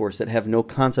and the workforce that have no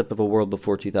concept of a world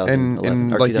before 2011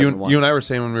 And or like 2001. you and I were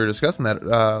saying when we were discussing that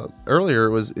earlier,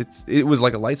 it was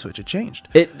like a light switch. It changed.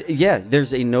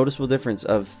 There's a noticeable difference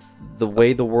of the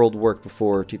way the world worked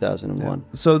before 2001.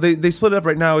 So they split it up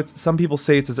right now. It's some people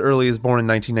say it's as early as born in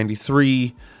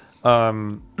 1993,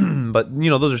 but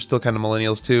those are still kind of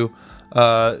millennials too.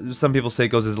 Some people say it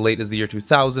goes as late as the year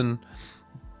 2000,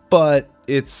 but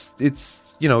it's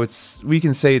we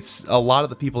can say it's a lot of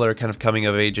the people that are kind of coming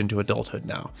of age into adulthood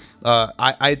now.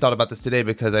 I thought about this today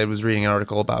because I was reading an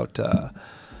article about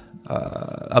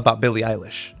Billie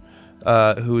Eilish,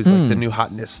 who is like the new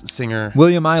hotness singer.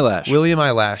 William Eyelash. William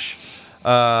Eyelash.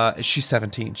 She's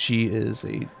 17. She is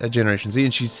a Generation Z,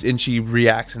 and she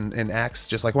reacts and acts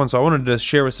just like one. So I wanted to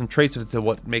share with some traits of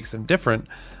what makes them different,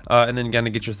 and then kind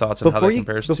of get your thoughts on how that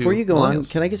compares to Before you go on,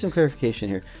 millennials. can I get some clarification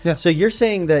here? Yeah. So you're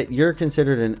saying that you're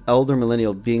considered an elder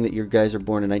millennial, being that your guys are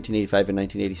born in 1985 and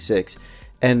 1986,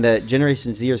 and that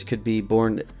Generation Zers could be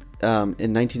born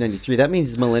in 1993. That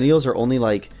means millennials are only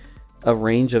like a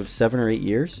range of 7 or 8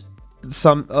 years?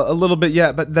 A little bit,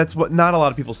 yeah, but that's what not a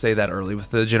lot of people say that early with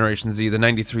the Generation Z, the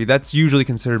 93. That's usually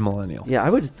considered millennial. Yeah,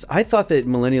 I thought that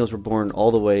millennials were born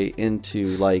all the way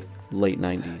into like late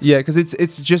 90s. Yeah, because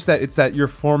it's just that your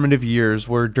formative years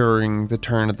were during the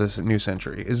turn of this new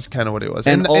century is kind of what it was.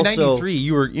 And in also- 93,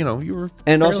 you were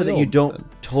And also fairly that you old don't then.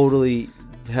 totally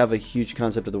have a huge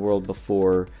concept of the world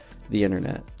before the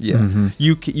internet. Yeah,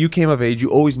 you came of age. You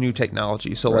always knew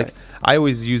technology. So Right. like I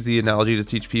always use the analogy to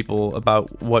teach people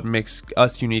about what makes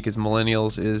us unique as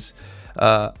millennials is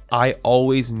I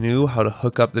always knew how to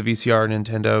hook up the VCR,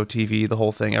 Nintendo, TV, the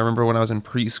whole thing. I remember when I was in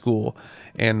preschool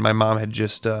and my mom had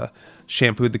just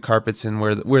shampooed the carpets in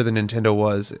where the Nintendo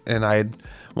was, and I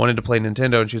wanted to play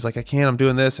Nintendo, and she was like, I can't, I'm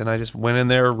doing this, and I just went in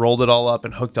there, rolled it all up,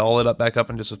 and hooked all it up back up,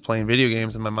 and just was playing video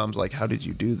games. And my mom's like, how did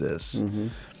you do this?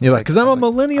 You're like, because I'm I a was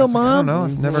like- millennial, I was like, Mom. I don't know.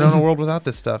 I've never known a world without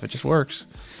this stuff. It just works.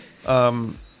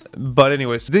 But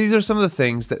anyways, these are some of the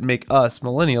things that make us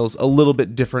millennials a little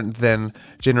bit different than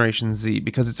Generation Z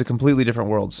because it's a completely different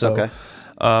world. So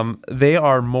Okay. they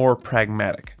are more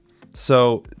pragmatic.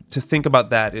 So to think about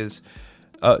that is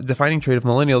defining trait of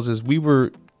millennials is we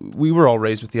were all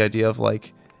raised with the idea of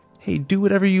like, hey, do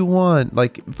whatever you want,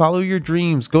 like follow your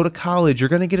dreams, go to college, you're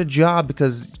going to get a job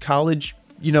because college,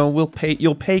 you'll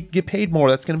get paid more.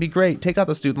 That's going to be great. Take out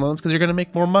the student loans because you're going to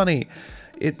make more money.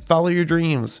 Follow your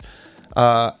dreams.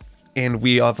 And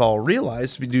we have all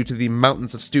realized due to the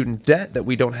mountains of student debt that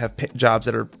we don't have jobs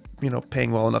that are,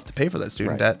 paying well enough to pay for that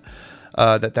student debt.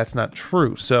 That's not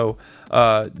true. So,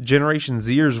 Generation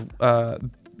Zers,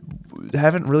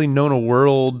 haven't really known a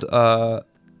world,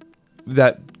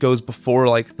 that goes before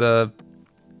like the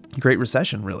Great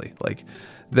Recession, really. Like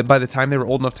that by the time they were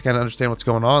old enough to kind of understand what's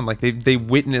going on, like they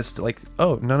witnessed like,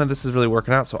 oh, none of this is really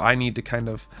working out. So I need to kind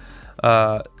of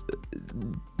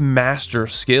master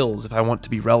skills if I want to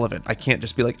be relevant. I can't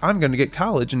just be like, I'm going to get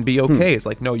college and be okay. It's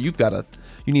like, no, you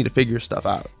need to figure stuff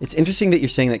out. It's interesting that you're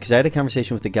saying that because I had a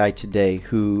conversation with a guy today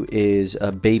who is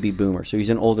a baby boomer. So he's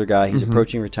an older guy. He's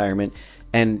approaching retirement.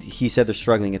 And he said they're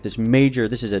struggling at this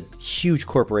is a huge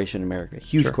corporation in America,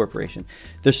 huge corporation.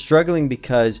 They're struggling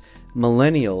because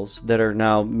millennials that are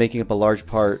now making up a large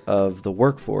part of the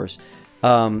workforce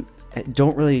don't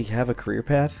really have a career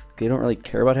path. They don't really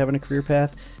care about having a career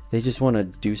path. They just want to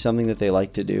do something that they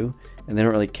like to do. And they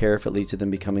don't really care if it leads to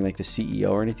them becoming like the CEO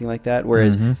or anything like that.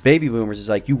 Whereas baby boomers is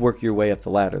like you work your way up the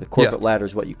ladder. The corporate ladder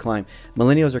is what you climb.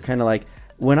 Millennials are kind of like,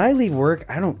 when I leave work,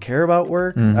 I don't care about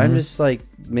work. I'm just like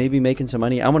maybe making some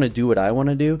money. I want to do what I want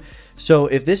to do. So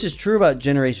if this is true about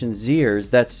Generation Zers,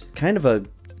 that's kind of an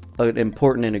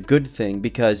important and a good thing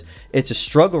because it's a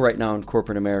struggle right now in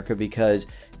corporate America because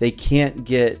they can't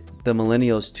get the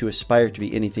millennials to aspire to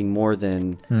be anything more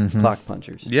than clock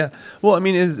punchers. Yeah. Well, I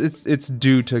mean, it's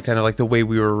due to kind of like the way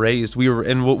we were raised.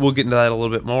 And we'll get into that a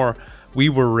little bit more. We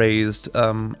were raised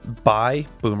by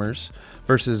boomers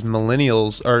versus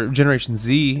millennials, or Generation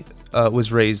Z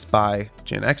was raised by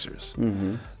Gen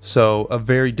Xers. So a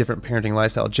very different parenting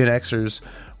lifestyle. Gen Xers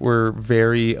were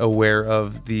very aware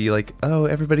of the like, oh,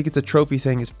 everybody gets a trophy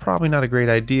thing. It's probably not a great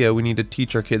idea. We need to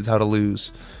teach our kids how to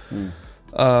lose.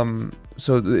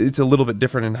 So it's a little bit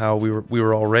different in how we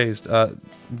were all raised.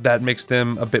 That makes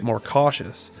them a bit more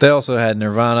cautious. They also had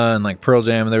Nirvana and like Pearl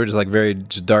Jam. And they were just like very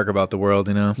just dark about the world,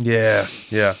 Yeah.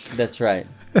 That's right.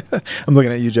 I'm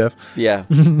looking at you, Jeff. Yeah.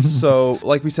 So,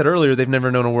 like we said earlier, they've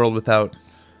never known a world without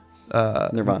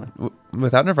Nirvana.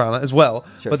 Without Nirvana as well.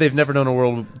 Sure. But they've never known a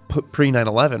world pre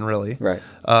 9/11, really. Right.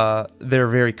 They're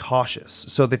very cautious.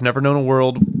 So they've never known a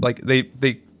world like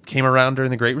they came around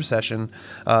during the Great Recession.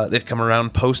 They've come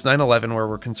around post 9/11 where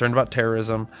we're concerned about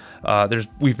terrorism.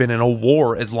 We've been in a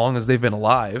war as long as they've been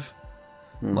alive.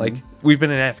 Like we've been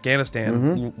in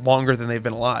Afghanistan longer than they've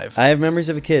been alive. I have memories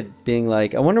of a kid being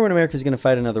like, I wonder when America's going to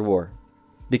fight another war.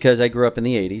 Because I grew up in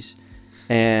the 80s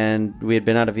and we had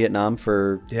been out of Vietnam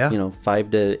for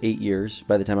 5 to 8 years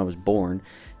by the time I was born.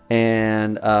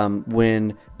 And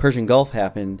when Persian Gulf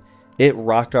happened, it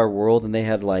rocked our world, and they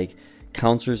had like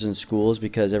counselors in schools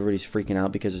because everybody's freaking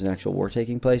out because there's an actual war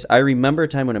taking place. I remember a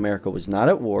time when America was not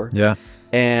at war. Yeah.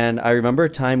 And I remember a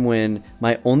time when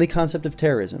my only concept of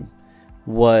terrorism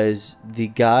was the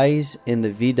guys in the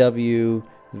VW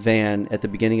van at the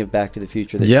beginning of Back to the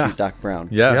Future that shoot Doc Brown.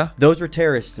 Yeah. Those were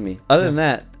terrorists to me. Other than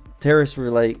that, terrorists were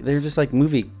like, they're just like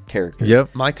movie characters.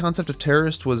 Yep. My concept of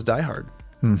terrorist was Die Hard.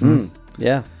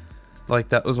 Yeah. Like,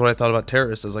 that was what I thought about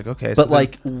terrorists. I was like, okay. But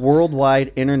like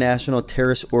worldwide international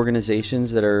terrorist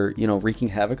organizations that are, wreaking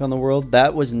havoc on the world,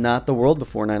 that was not the world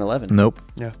before 9/11. Nope.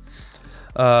 Yeah.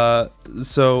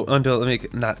 So until let me make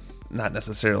it not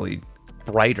necessarily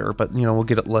brighter, but we'll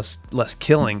get it less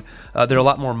killing. They're a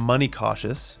lot more money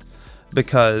cautious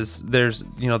because there's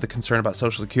the concern about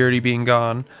Social Security being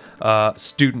gone,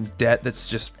 student debt that's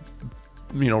just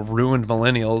ruined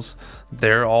millennials.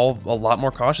 They're all a lot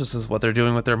more cautious as what they're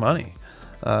doing with their money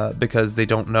because they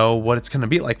don't know what it's going to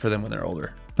be like for them when they're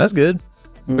older. That's good.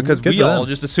 Because Good we for all them.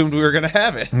 just assumed we were going to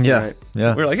have it. Yeah. Right.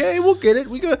 Yeah. We're like, hey, we'll get it.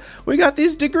 We got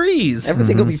these degrees.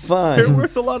 Everything will be They're fine.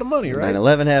 worth a lot of money, right?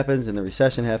 9/11 happens and the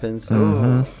recession happens.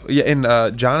 Yeah,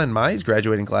 and John and Mai's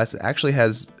graduating class actually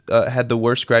has had the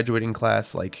worst graduating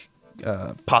class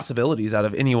possibilities out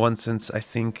of anyone since I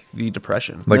think the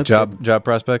Depression. Like No job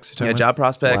prospects. You're Yeah, talking job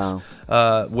prospects,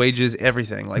 Wow. wages,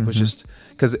 everything. Was just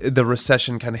because the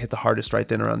recession kind of hit the hardest right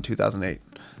then around 2008.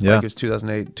 Yeah. It was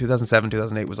 2008, 2007,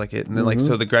 2008 was like it, and then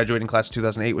so the graduating class of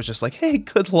 2008 was just like, hey,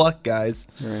 good luck, guys.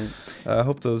 Right. I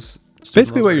hope those.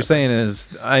 Basically, what you're saying is,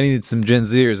 I needed some Gen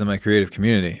Zers in my creative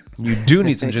community. You do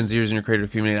need some Gen Zers in your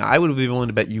creative community. I would be willing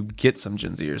to bet you get some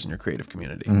Gen Zers in your creative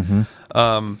community.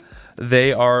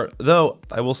 They are, though,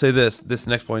 I will say this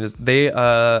next point is they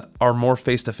are more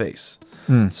face-to-face.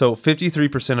 So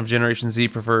 53% of Generation Z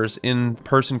prefers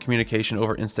in-person communication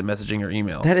over instant messaging or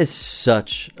email. That is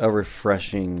such a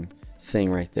refreshing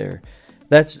thing right there.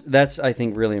 That's I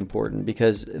think really important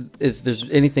because if there's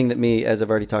anything that me, as I've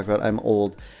already talked about, I'm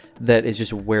old, that is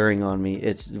just wearing on me.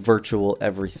 It's virtual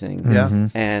everything. Yeah.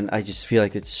 And I just feel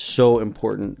like it's so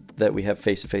important that we have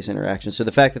face-to-face interaction. So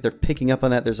the fact that they're picking up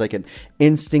on that, there's like an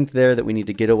instinct there that we need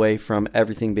to get away from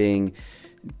everything being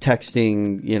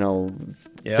texting,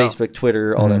 Yeah. Facebook,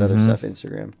 Twitter, all that other stuff,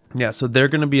 Instagram. Yeah, so they're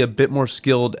going to be a bit more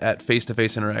skilled at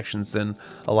face-to-face interactions than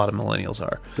a lot of millennials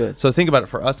are. Good. So think about it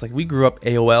for us. Like, we grew up,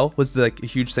 AOL was a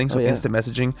huge thing. So Oh, yeah. instant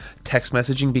messaging, text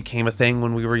messaging became a thing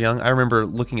when we were young. I remember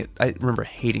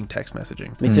hating text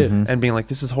messaging. Me too. And being like,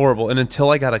 this is horrible. And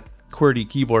until I got a QWERTY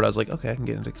keyboard, I was like, okay, I can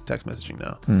get into text messaging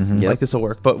now. Yep. Like, this will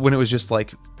work. But when it was just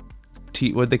like,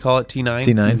 what'd they call it? T9?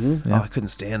 T9. Oh, Yeah. I couldn't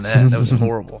stand that. That was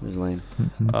horrible. It was lame.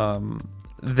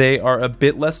 They are a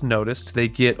bit less noticed. They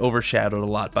get overshadowed a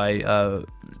lot by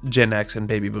Gen X and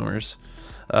baby boomers,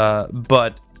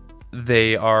 but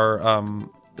they are.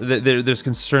 There's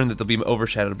concern that they'll be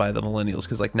overshadowed by the millennials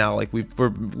because now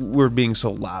we're being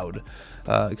so loud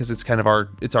because it's kind of our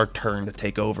turn to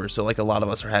take over. So a lot of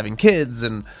us are having kids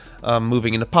and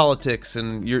moving into politics,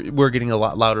 and we're getting a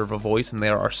lot louder of a voice, and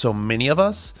there are so many of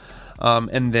us.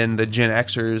 And then the Gen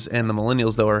Xers and the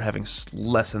millennials though are having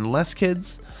less and less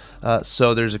kids.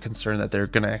 So there's a concern that they're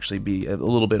going to actually be a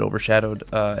little bit overshadowed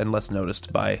and less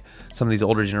noticed by some of these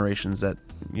older generations that,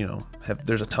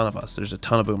 there's a ton of us. There's a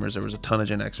ton of boomers. There was a ton of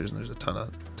Gen Xers, and there's a ton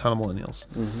of millennials.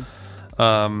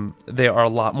 They are a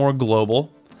lot more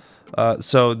global.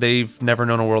 So they've never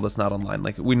known a world that's not online.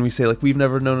 Like when we say we've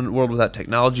never known a world without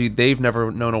technology, they've never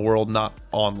known a world not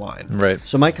online. Right.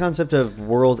 So my concept of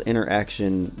world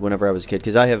interaction whenever I was a kid,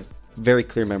 because I have very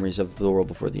clear memories of the world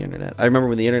before the internet. I remember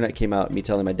when the internet came out, me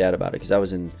telling my dad about it, because I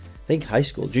was in, I think, high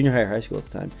school, junior high or high school at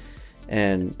the time,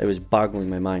 and it was boggling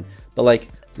my mind. But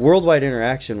worldwide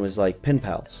interaction was like pen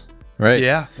pals. Right. Right?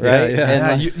 Yeah.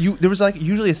 And, Yeah, there was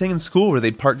usually a thing in school where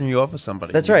they'd partner you up with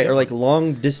somebody. That's right. Or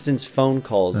long distance phone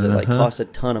calls that cost a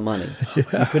ton of money. You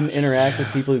couldn't interact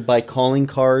with people by calling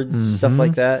cards, stuff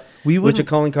like that. Which a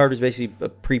calling card was basically a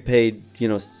prepaid,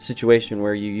 situation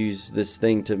where you use this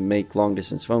thing to make long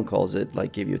distance phone calls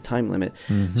that gave you a time limit.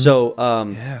 So,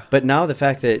 but now the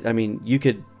fact that you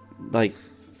could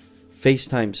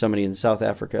FaceTime somebody in South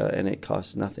Africa and it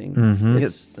costs nothing.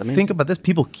 It's amazing. Think about this: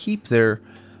 people keep their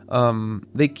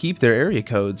area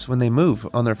codes when they move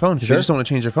on their phone because they just don't want to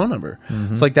change their phone number.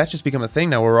 It's that's just become a thing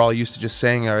now. We're all used to just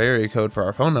saying our area code for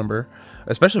our phone number.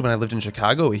 Especially when I lived in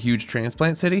Chicago, a huge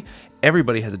transplant city,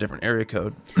 everybody has a different area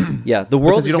code. Yeah, the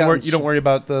world you don't worry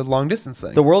about the long distance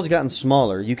thing. The world's gotten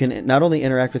smaller. You can not only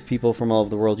interact with people from all over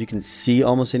the world, you can see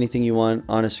almost anything you want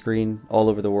on a screen all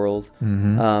over the world.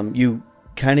 You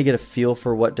kind of get a feel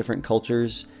for what different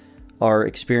cultures are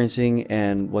experiencing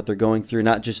and what they're going through,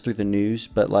 not just through the news,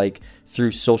 but through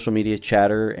social media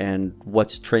chatter and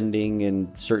what's trending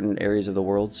in certain areas of the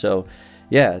world. So,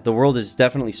 yeah, the world is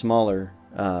definitely smaller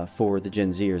for the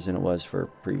Gen Zers than it was for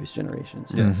previous generations.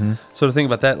 Yeah. So to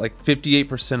think about that,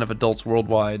 58% of adults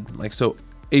worldwide, so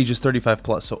ages 35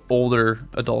 plus, so older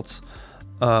adults.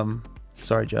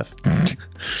 Sorry, Jeff.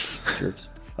 Jerks.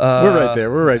 We're right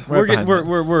there. We're right. We're behind getting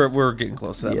them. we're getting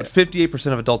close to that. But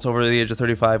 58% of adults over the age of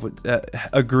 35 would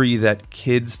agree that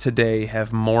kids today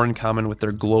have more in common with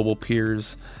their global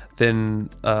peers than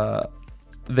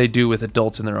they do with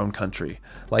adults in their own country.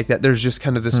 Like that, there's just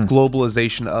kind of this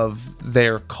globalization of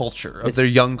their culture, of their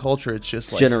young culture. It's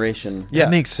just like generation. Yeah,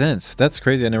 That makes sense. That's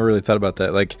crazy. I never really thought about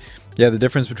that. Like, yeah, the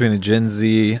difference between a Gen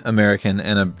Z American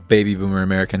and a baby boomer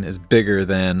American is bigger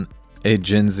than a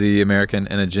Gen Z American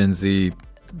and a Gen Z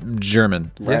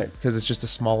German. Right. because it's just a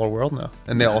smaller world now,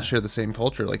 and they all share the same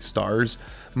culture. Like stars,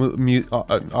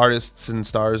 artists and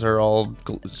stars are all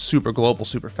super global,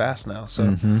 super fast now.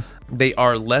 So they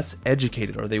are less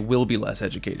educated, or they will be less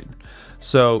educated.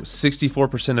 So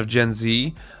 64% of Gen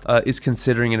Z is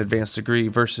considering an advanced degree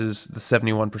versus the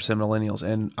 71% millennials.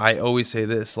 And I always say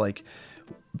this, like,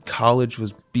 college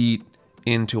was beat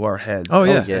into our heads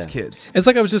as kids. It's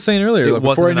like I was just saying earlier, It like,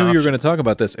 wasn't before I an knew you were option. going to talk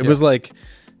about this. It was like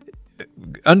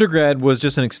undergrad was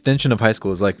just an extension of high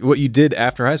school. It's like what you did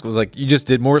after high school is like you just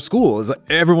did more school. It's like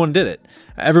everyone did it.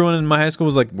 Everyone in my high school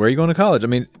was like, "Where are you going to college?" I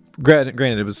mean, granted,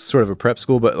 it was sort of a prep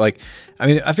school, but like, I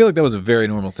mean, I feel like that was a very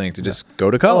normal thing to just go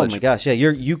to college. Oh my gosh, yeah,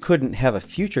 you couldn't have a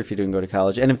future if you didn't go to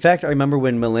college. And in fact, I remember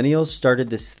when millennials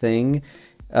started this thing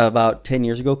about 10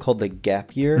 years ago called the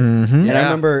gap year. And I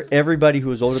remember everybody who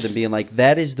was older than being like,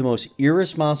 that is the most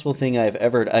irresponsible thing I've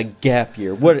ever heard, a gap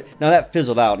year. What? Now that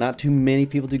fizzled out. Not too many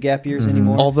people do gap years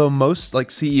anymore. Although most like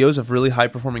CEOs of really high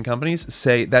performing companies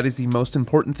say that is the most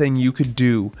important thing you could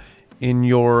do in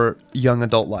your young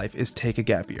adult life is take a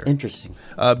gap year. Interesting.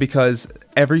 Because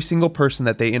every single person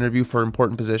that they interview for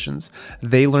important positions,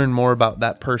 they learn more about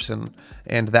that person,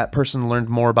 and that person learned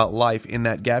more about life in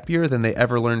that gap year than they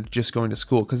ever learned just going to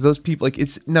school. Because those people, like,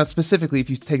 it's not specifically if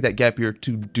you take that gap year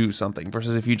to do something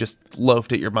versus if you just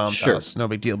loafed at your mom's house, no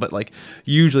big deal. But like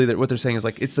usually what they're saying is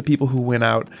like it's the people who went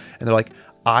out and they're like,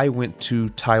 I went to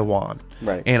Taiwan,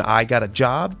 Right. and I got a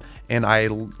job, and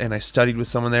I studied with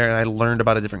someone there, and I learned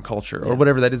about a different culture or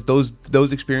whatever that is.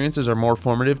 Those experiences are more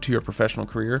formative to your professional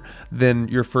career than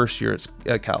your first year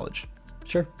at college.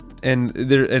 Sure. And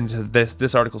to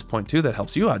this article's point too that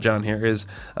helps you out, John, here is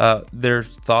their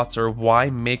thoughts are why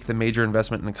make the major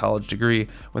investment in a college degree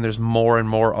when there's more and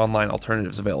more online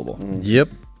alternatives available. Yep.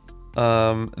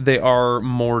 They are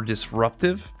more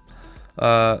disruptive.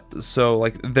 So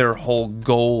like their whole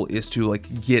goal is to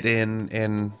like get in,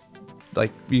 and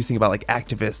like you think about like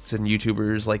activists and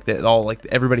YouTubers, like that all, like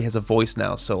everybody has a voice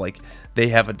now, so like they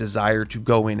have a desire to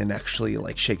go in and actually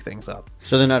like shake things up.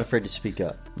 So they're not afraid to speak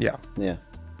up. Yeah. Yeah.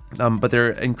 But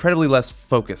they're incredibly less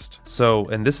focused. So,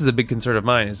 and this is a big concern of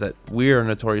mine, is that we are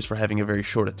notorious for having a very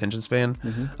short attention span.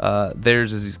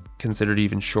 Theirs is considered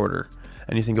even shorter.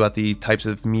 And you think about the types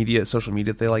of media, social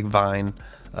media, they like Vine.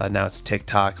 Now it's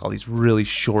TikTok, all these really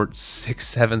short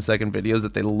 6-7 second videos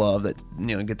that they love that,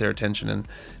 you know, get their attention, and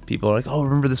people are like, oh,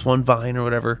 remember this one Vine or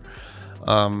whatever.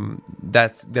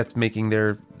 That's making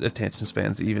their attention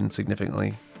spans even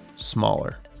significantly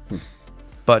smaller.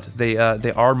 But they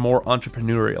are more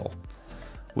entrepreneurial,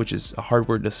 which is a hard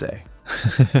word to say.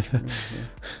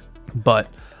 But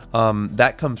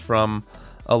that comes from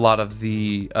a lot of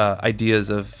the ideas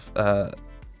of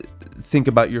think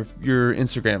about your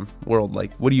Instagram world.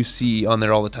 Like, what do you see on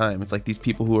there all the time? It's like these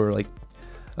people who are like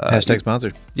Hashtag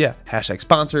sponsored. Yeah, hashtag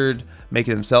sponsored,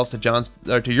 making themselves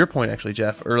to your point actually,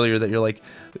 Jeff, earlier, that you're like,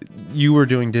 you were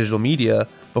doing digital media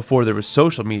before there was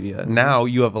social media. Now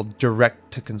you have a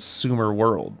direct to consumer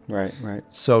world. Right.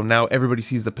 So now everybody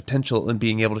sees the potential in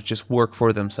being able to just work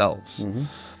for themselves.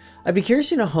 I'd be curious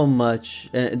to know how much,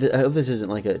 and I hope this isn't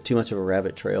like too much of a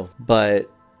rabbit trail, but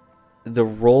the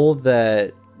role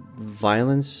that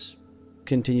violence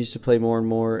continues to play more and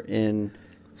more in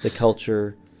the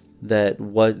culture that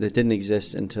didn't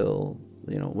exist until,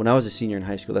 you know, when I was a senior in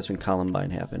high school. That's when Columbine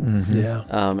happened. Yeah.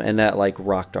 And that like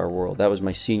rocked our world. That was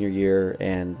my senior year,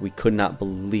 and we could not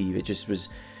believe it. Just was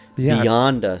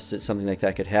beyond us that something like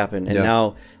that could happen. And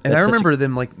now, and I remember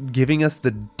them like giving us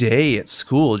the day at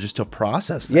school just to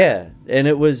process that. Yeah, and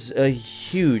it was a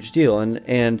huge deal.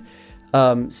 And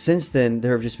since then,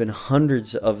 there have just been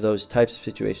hundreds of those types of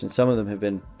situations. Some of them have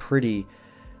been pretty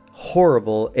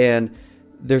horrible, and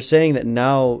they're saying that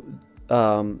now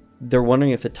they're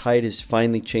wondering if the tide is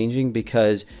finally changing,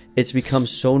 because it's become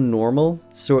so normal,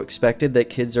 so expected, that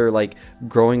kids are like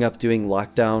growing up doing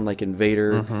lockdown, like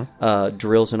invader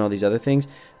drills and all these other things,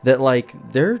 that like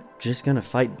they're just gonna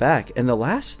fight back. And the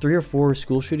last 3 or 4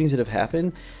 school shootings that have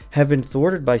happened have been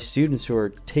thwarted by students who are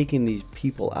taking these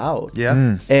people out.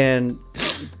 Yeah. And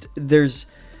that's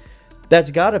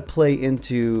got to play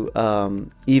into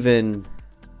even,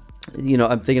 you know,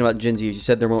 I'm thinking about Gen Z. As you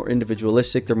said, they're more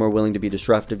individualistic. They're more willing to be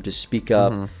disruptive, to speak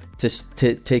up,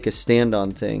 to take a stand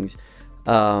on things.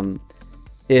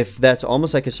 If that's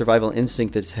almost like a survival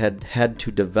instinct that's had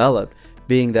to develop,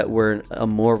 being that we're in a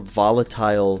more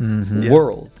volatile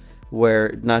world,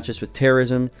 where not just with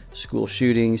terrorism, school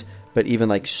shootings, but even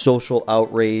like social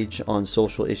outrage on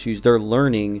social issues, they're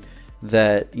learning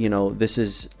that, you know, this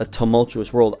is a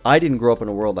tumultuous world. I didn't grow up in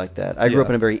a world like that. I grew up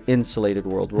in a very insulated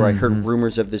world where I heard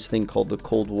rumors of this thing called the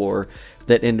Cold War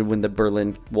that ended when the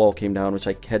Berlin Wall came down, which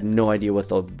I had no idea what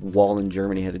the wall in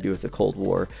Germany had to do with the Cold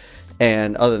War.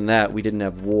 And other than that, we didn't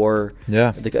have war.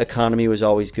 Yeah. The economy was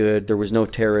always good. There was no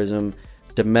terrorism,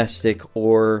 domestic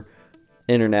or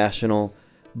international.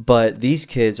 But these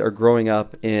kids are growing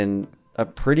up in a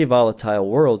pretty volatile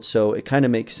world, so it kind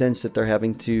of makes sense that they're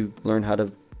having to learn how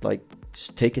to like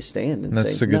take a stand. And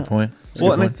That's say, a good no. point.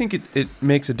 Well, and I think it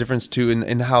makes a difference too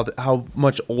in how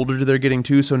much older they're getting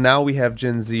too. So now we have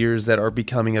Gen Zers that are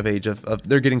becoming of age of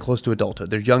they're getting close to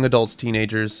adulthood. They're young adults,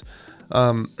 teenagers.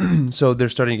 So they're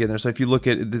starting to get in there. So if you look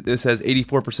at it says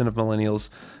 84% of millennials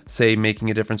say making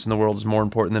a difference in the world is more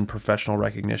important than professional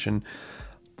recognition.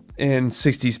 And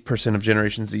 60% of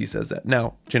Generation Z says that.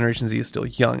 Now, Generation Z is still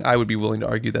young. I would be willing to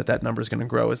argue that that number is going to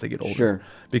grow as they get older. Sure.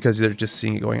 Because they're just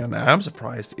seeing it going on. Now, I'm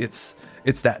surprised it's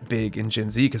that big in Gen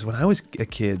Z. Because when I was a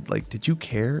kid, like, did you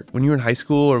care? When you were in high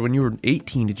school or when you were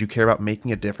 18, did you care about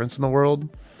making a difference in the world?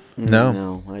 No.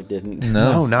 No, I didn't.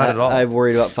 No, not at all. I'm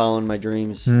worried about following my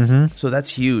dreams. So that's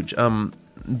huge.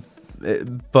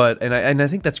 But I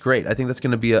think that's great. I think that's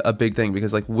going to be a big thing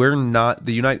because like we're not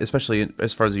the especially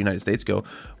as far as the United States go,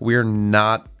 we're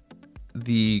not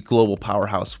the global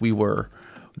powerhouse we were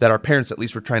that our parents at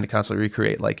least were trying to constantly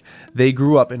recreate. Like they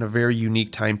grew up in a very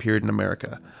unique time period in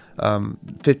America, 50s,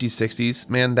 60s.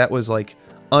 Man, that was like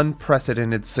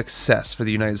unprecedented success for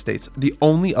the United States. The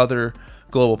only other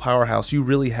global powerhouse you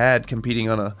really had competing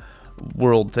on a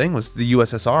world thing was the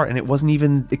USSR, and it wasn't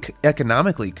even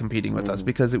economically competing with us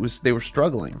because they were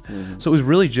struggling. So it was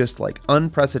really just like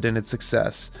unprecedented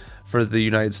success for the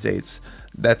United States.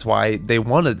 That's why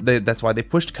that's why they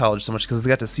pushed college so much, because they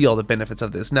got to see all the benefits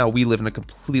of this. Now we live in a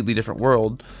completely different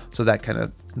world, so that kind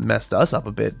of messed us up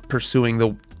a bit,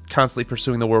 constantly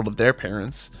pursuing the world of their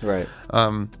parents. Right.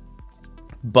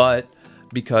 But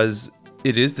because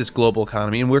it is this global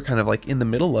economy and we're kind of like in the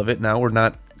middle of it now, we're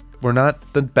not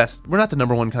the best. We're not the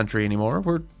number one country anymore.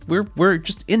 We're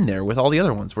just in there with all the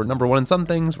other ones. We're number one in some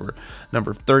things. We're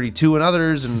number 32 in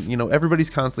others, and you know everybody's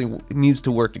constantly needs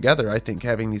to work together. I think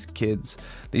having these kids,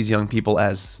 these young people,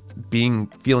 as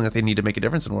feeling that they need to make a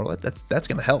difference in the world, that's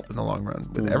going to help in the long run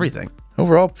with everything.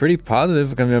 Overall, pretty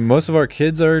positive. I mean, most of our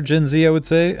kids are Gen Z, I would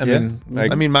say. I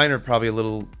mean, mine are probably a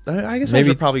little. I guess maybe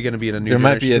mine are probably going to be in a new. There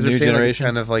might be a generation, new saying,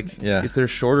 generation. Like, it's kind of like if they're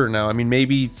shorter now. I mean,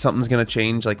 maybe something's going to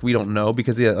change. Like we don't know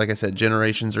because like I said,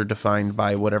 generations are defined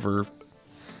by whatever.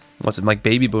 What's it like?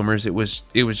 Baby boomers. It was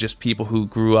just people who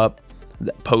grew up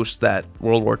post that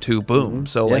World War II boom.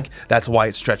 So like that's why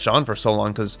it stretched on for so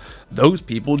long, because those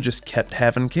people just kept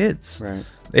having kids. Right.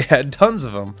 They had tons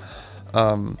of them.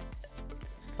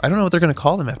 I don't know what they're going to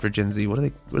call them after Gen Z. What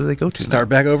do they go to? Start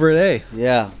back over at A.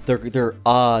 Yeah, they're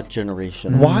a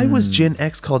generation. Why was Gen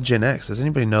X called Gen X? Does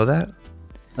anybody know that?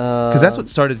 Because that's what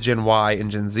started Gen Y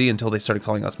and Gen Z until they started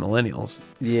calling us millennials.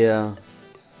 Yeah.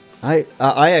 I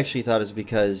actually thought it was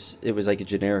because it was like a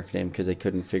generic name because they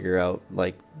couldn't figure out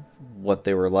like what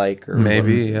they were like, or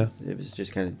maybe it was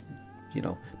just kind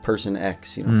of person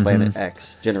X, planet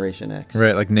X, generation X.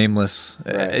 Right, like nameless,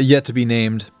 Right. yet to be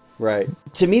named. Right.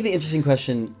 To me, the interesting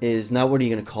question is not what are you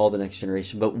going to call the next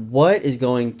generation, but what is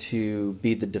going to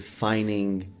be the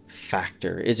defining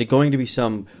factor? Is it going to be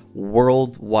some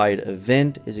worldwide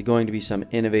event? Is it going to be some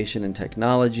innovation in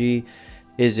technology?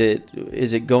 Is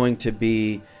it going to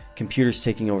be computers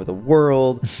taking over the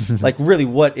world? Like, really,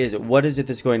 what is it? What is it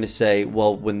that's going to say,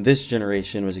 well, when this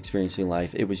generation was experiencing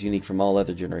life, it was unique from all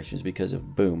other generations because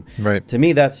of boom? Right. To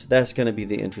me, that's going to be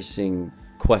the interesting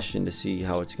question to see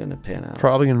how it's going to pan out.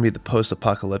 Probably going to be the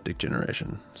post-apocalyptic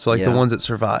generation. So like the ones that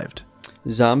survived.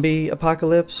 Zombie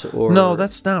apocalypse, or No,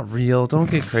 that's not real. Don't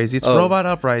get crazy. It's Robot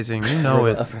Uprising. You know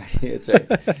it. That's right.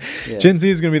 Yeah. Gen Z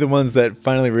is going to be the ones that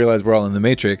finally realize we're all in the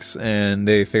Matrix and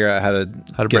they figure out how to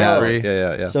get break out. free.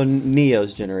 Yeah. So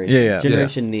Neo's generation. Yeah.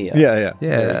 Generation Neo. Yeah. Yeah,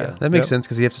 There we go. that makes Yep. sense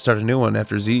because you have to start a new one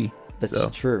after Z. That's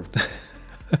true.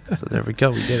 So there we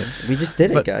go. We did it. We just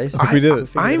did it, But guys. we did it.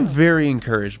 I'm very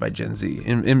encouraged by Gen Z.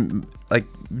 In like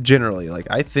generally, like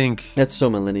I think. That's so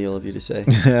millennial of you to say.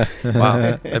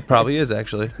 Wow, it probably is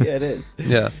actually. Yeah, it is.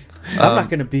 Yeah. I'm not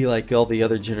going to be like all the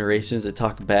other generations that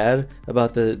talk bad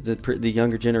about the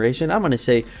younger generation. I'm going to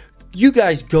say, you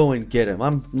guys go and get him.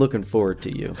 I'm looking forward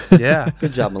to you. Yeah.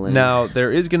 Good job, millennial. Now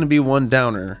there is going to be one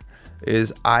downer.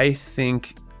 Is I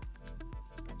think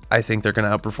I think they're going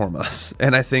to outperform us,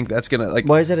 and I think that's going to like.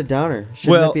 Why is that a downer?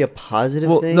 Shouldn't that be a positive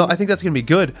thing? No, I think that's going to be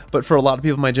good. But for a lot of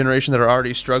people in my generation that are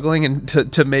already struggling and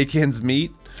to make ends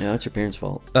meet, yeah, that's your parents'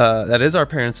 fault. that is our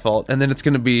parents' fault, and then it's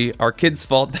going to be our kids'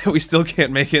 fault that we still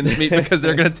can't make ends meet because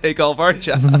they're going to take all of our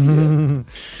jobs.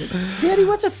 Daddy,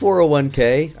 what's a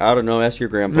 401k? I don't know. Ask your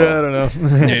grandpa. I don't know.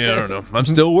 Yeah, I don't know. I'm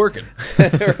still working.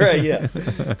 Right? Yeah.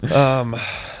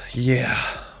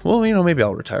 Yeah. Well, maybe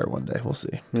I'll retire one day. We'll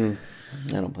see. I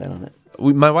don't plan on it.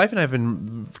 My wife and I have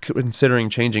been considering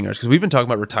changing ours because we've been talking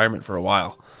about retirement for a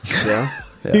while. Yeah.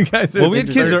 Yeah. You guys are Well, we had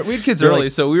kids early,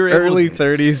 like so we were early able to,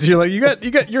 30s. You're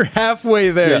like you're halfway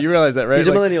there. Yeah. You realize that, right? He's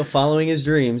a Like, millennial following his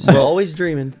dreams. Always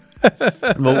dreaming.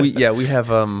 well, we have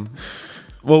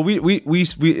well,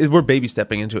 we're baby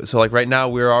stepping into it. So like right now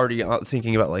we're already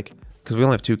thinking about like because we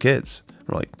only have 2 kids.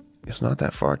 We're like it's not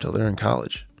that far till they're in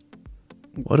college.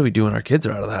 What do we do when our kids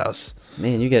are out of the house?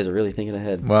 Man, you guys are really thinking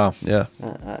ahead. wow. Yeah.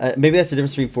 Maybe that's the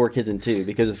difference between 4 kids and 2.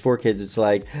 Because with 4 kids, it's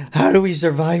like, how do we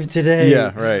survive today?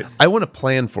 Yeah, right. I want to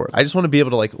plan for it. I just want to be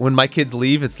able to like when my kids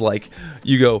leave, it's like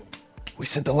you go, we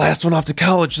sent the last one off to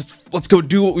college. Let's go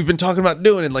do what we've been talking about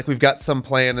doing, and like we've got some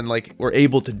plan, and like we're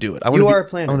able to do it. You are a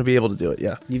planner. I want to be able to do it.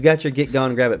 Yeah. You've got your get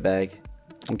gone, grab it bag.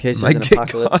 In case My there's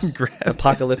get an gone, grab it.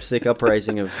 apocalyptic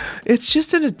uprising of It's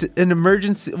just an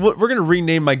emergency. We're gonna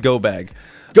rename my go bag.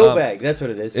 go bag. That's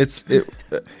what it is.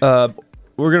 We're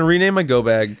gonna rename my go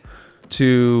bag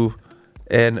to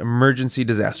an emergency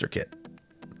disaster kit.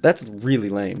 That's really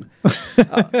lame.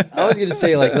 I was gonna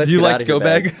say like, let's Do you get out like of here, go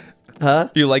bag? Huh?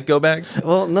 Do you like go bag?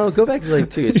 Well, no, go bag's like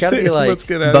 2. It's gotta be like Let's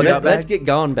get out Bug of out here. let's bag? get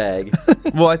gone bag.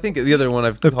 Well, I think the other one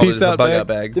I've called peace is a out bug bag? out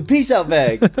bag. The peace out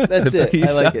bag. That's it.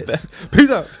 I like it.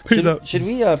 Peace out. Peace out. Should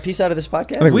we peace out of this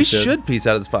podcast? think We should. should peace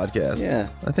out of this podcast. Yeah.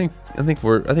 I think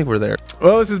we're there.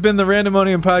 Well, this has been the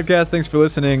Randomonium Podcast. Thanks for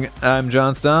listening. I'm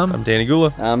John Stom. I'm Danny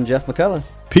Gula. I'm Jeff McCullough.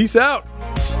 Peace out.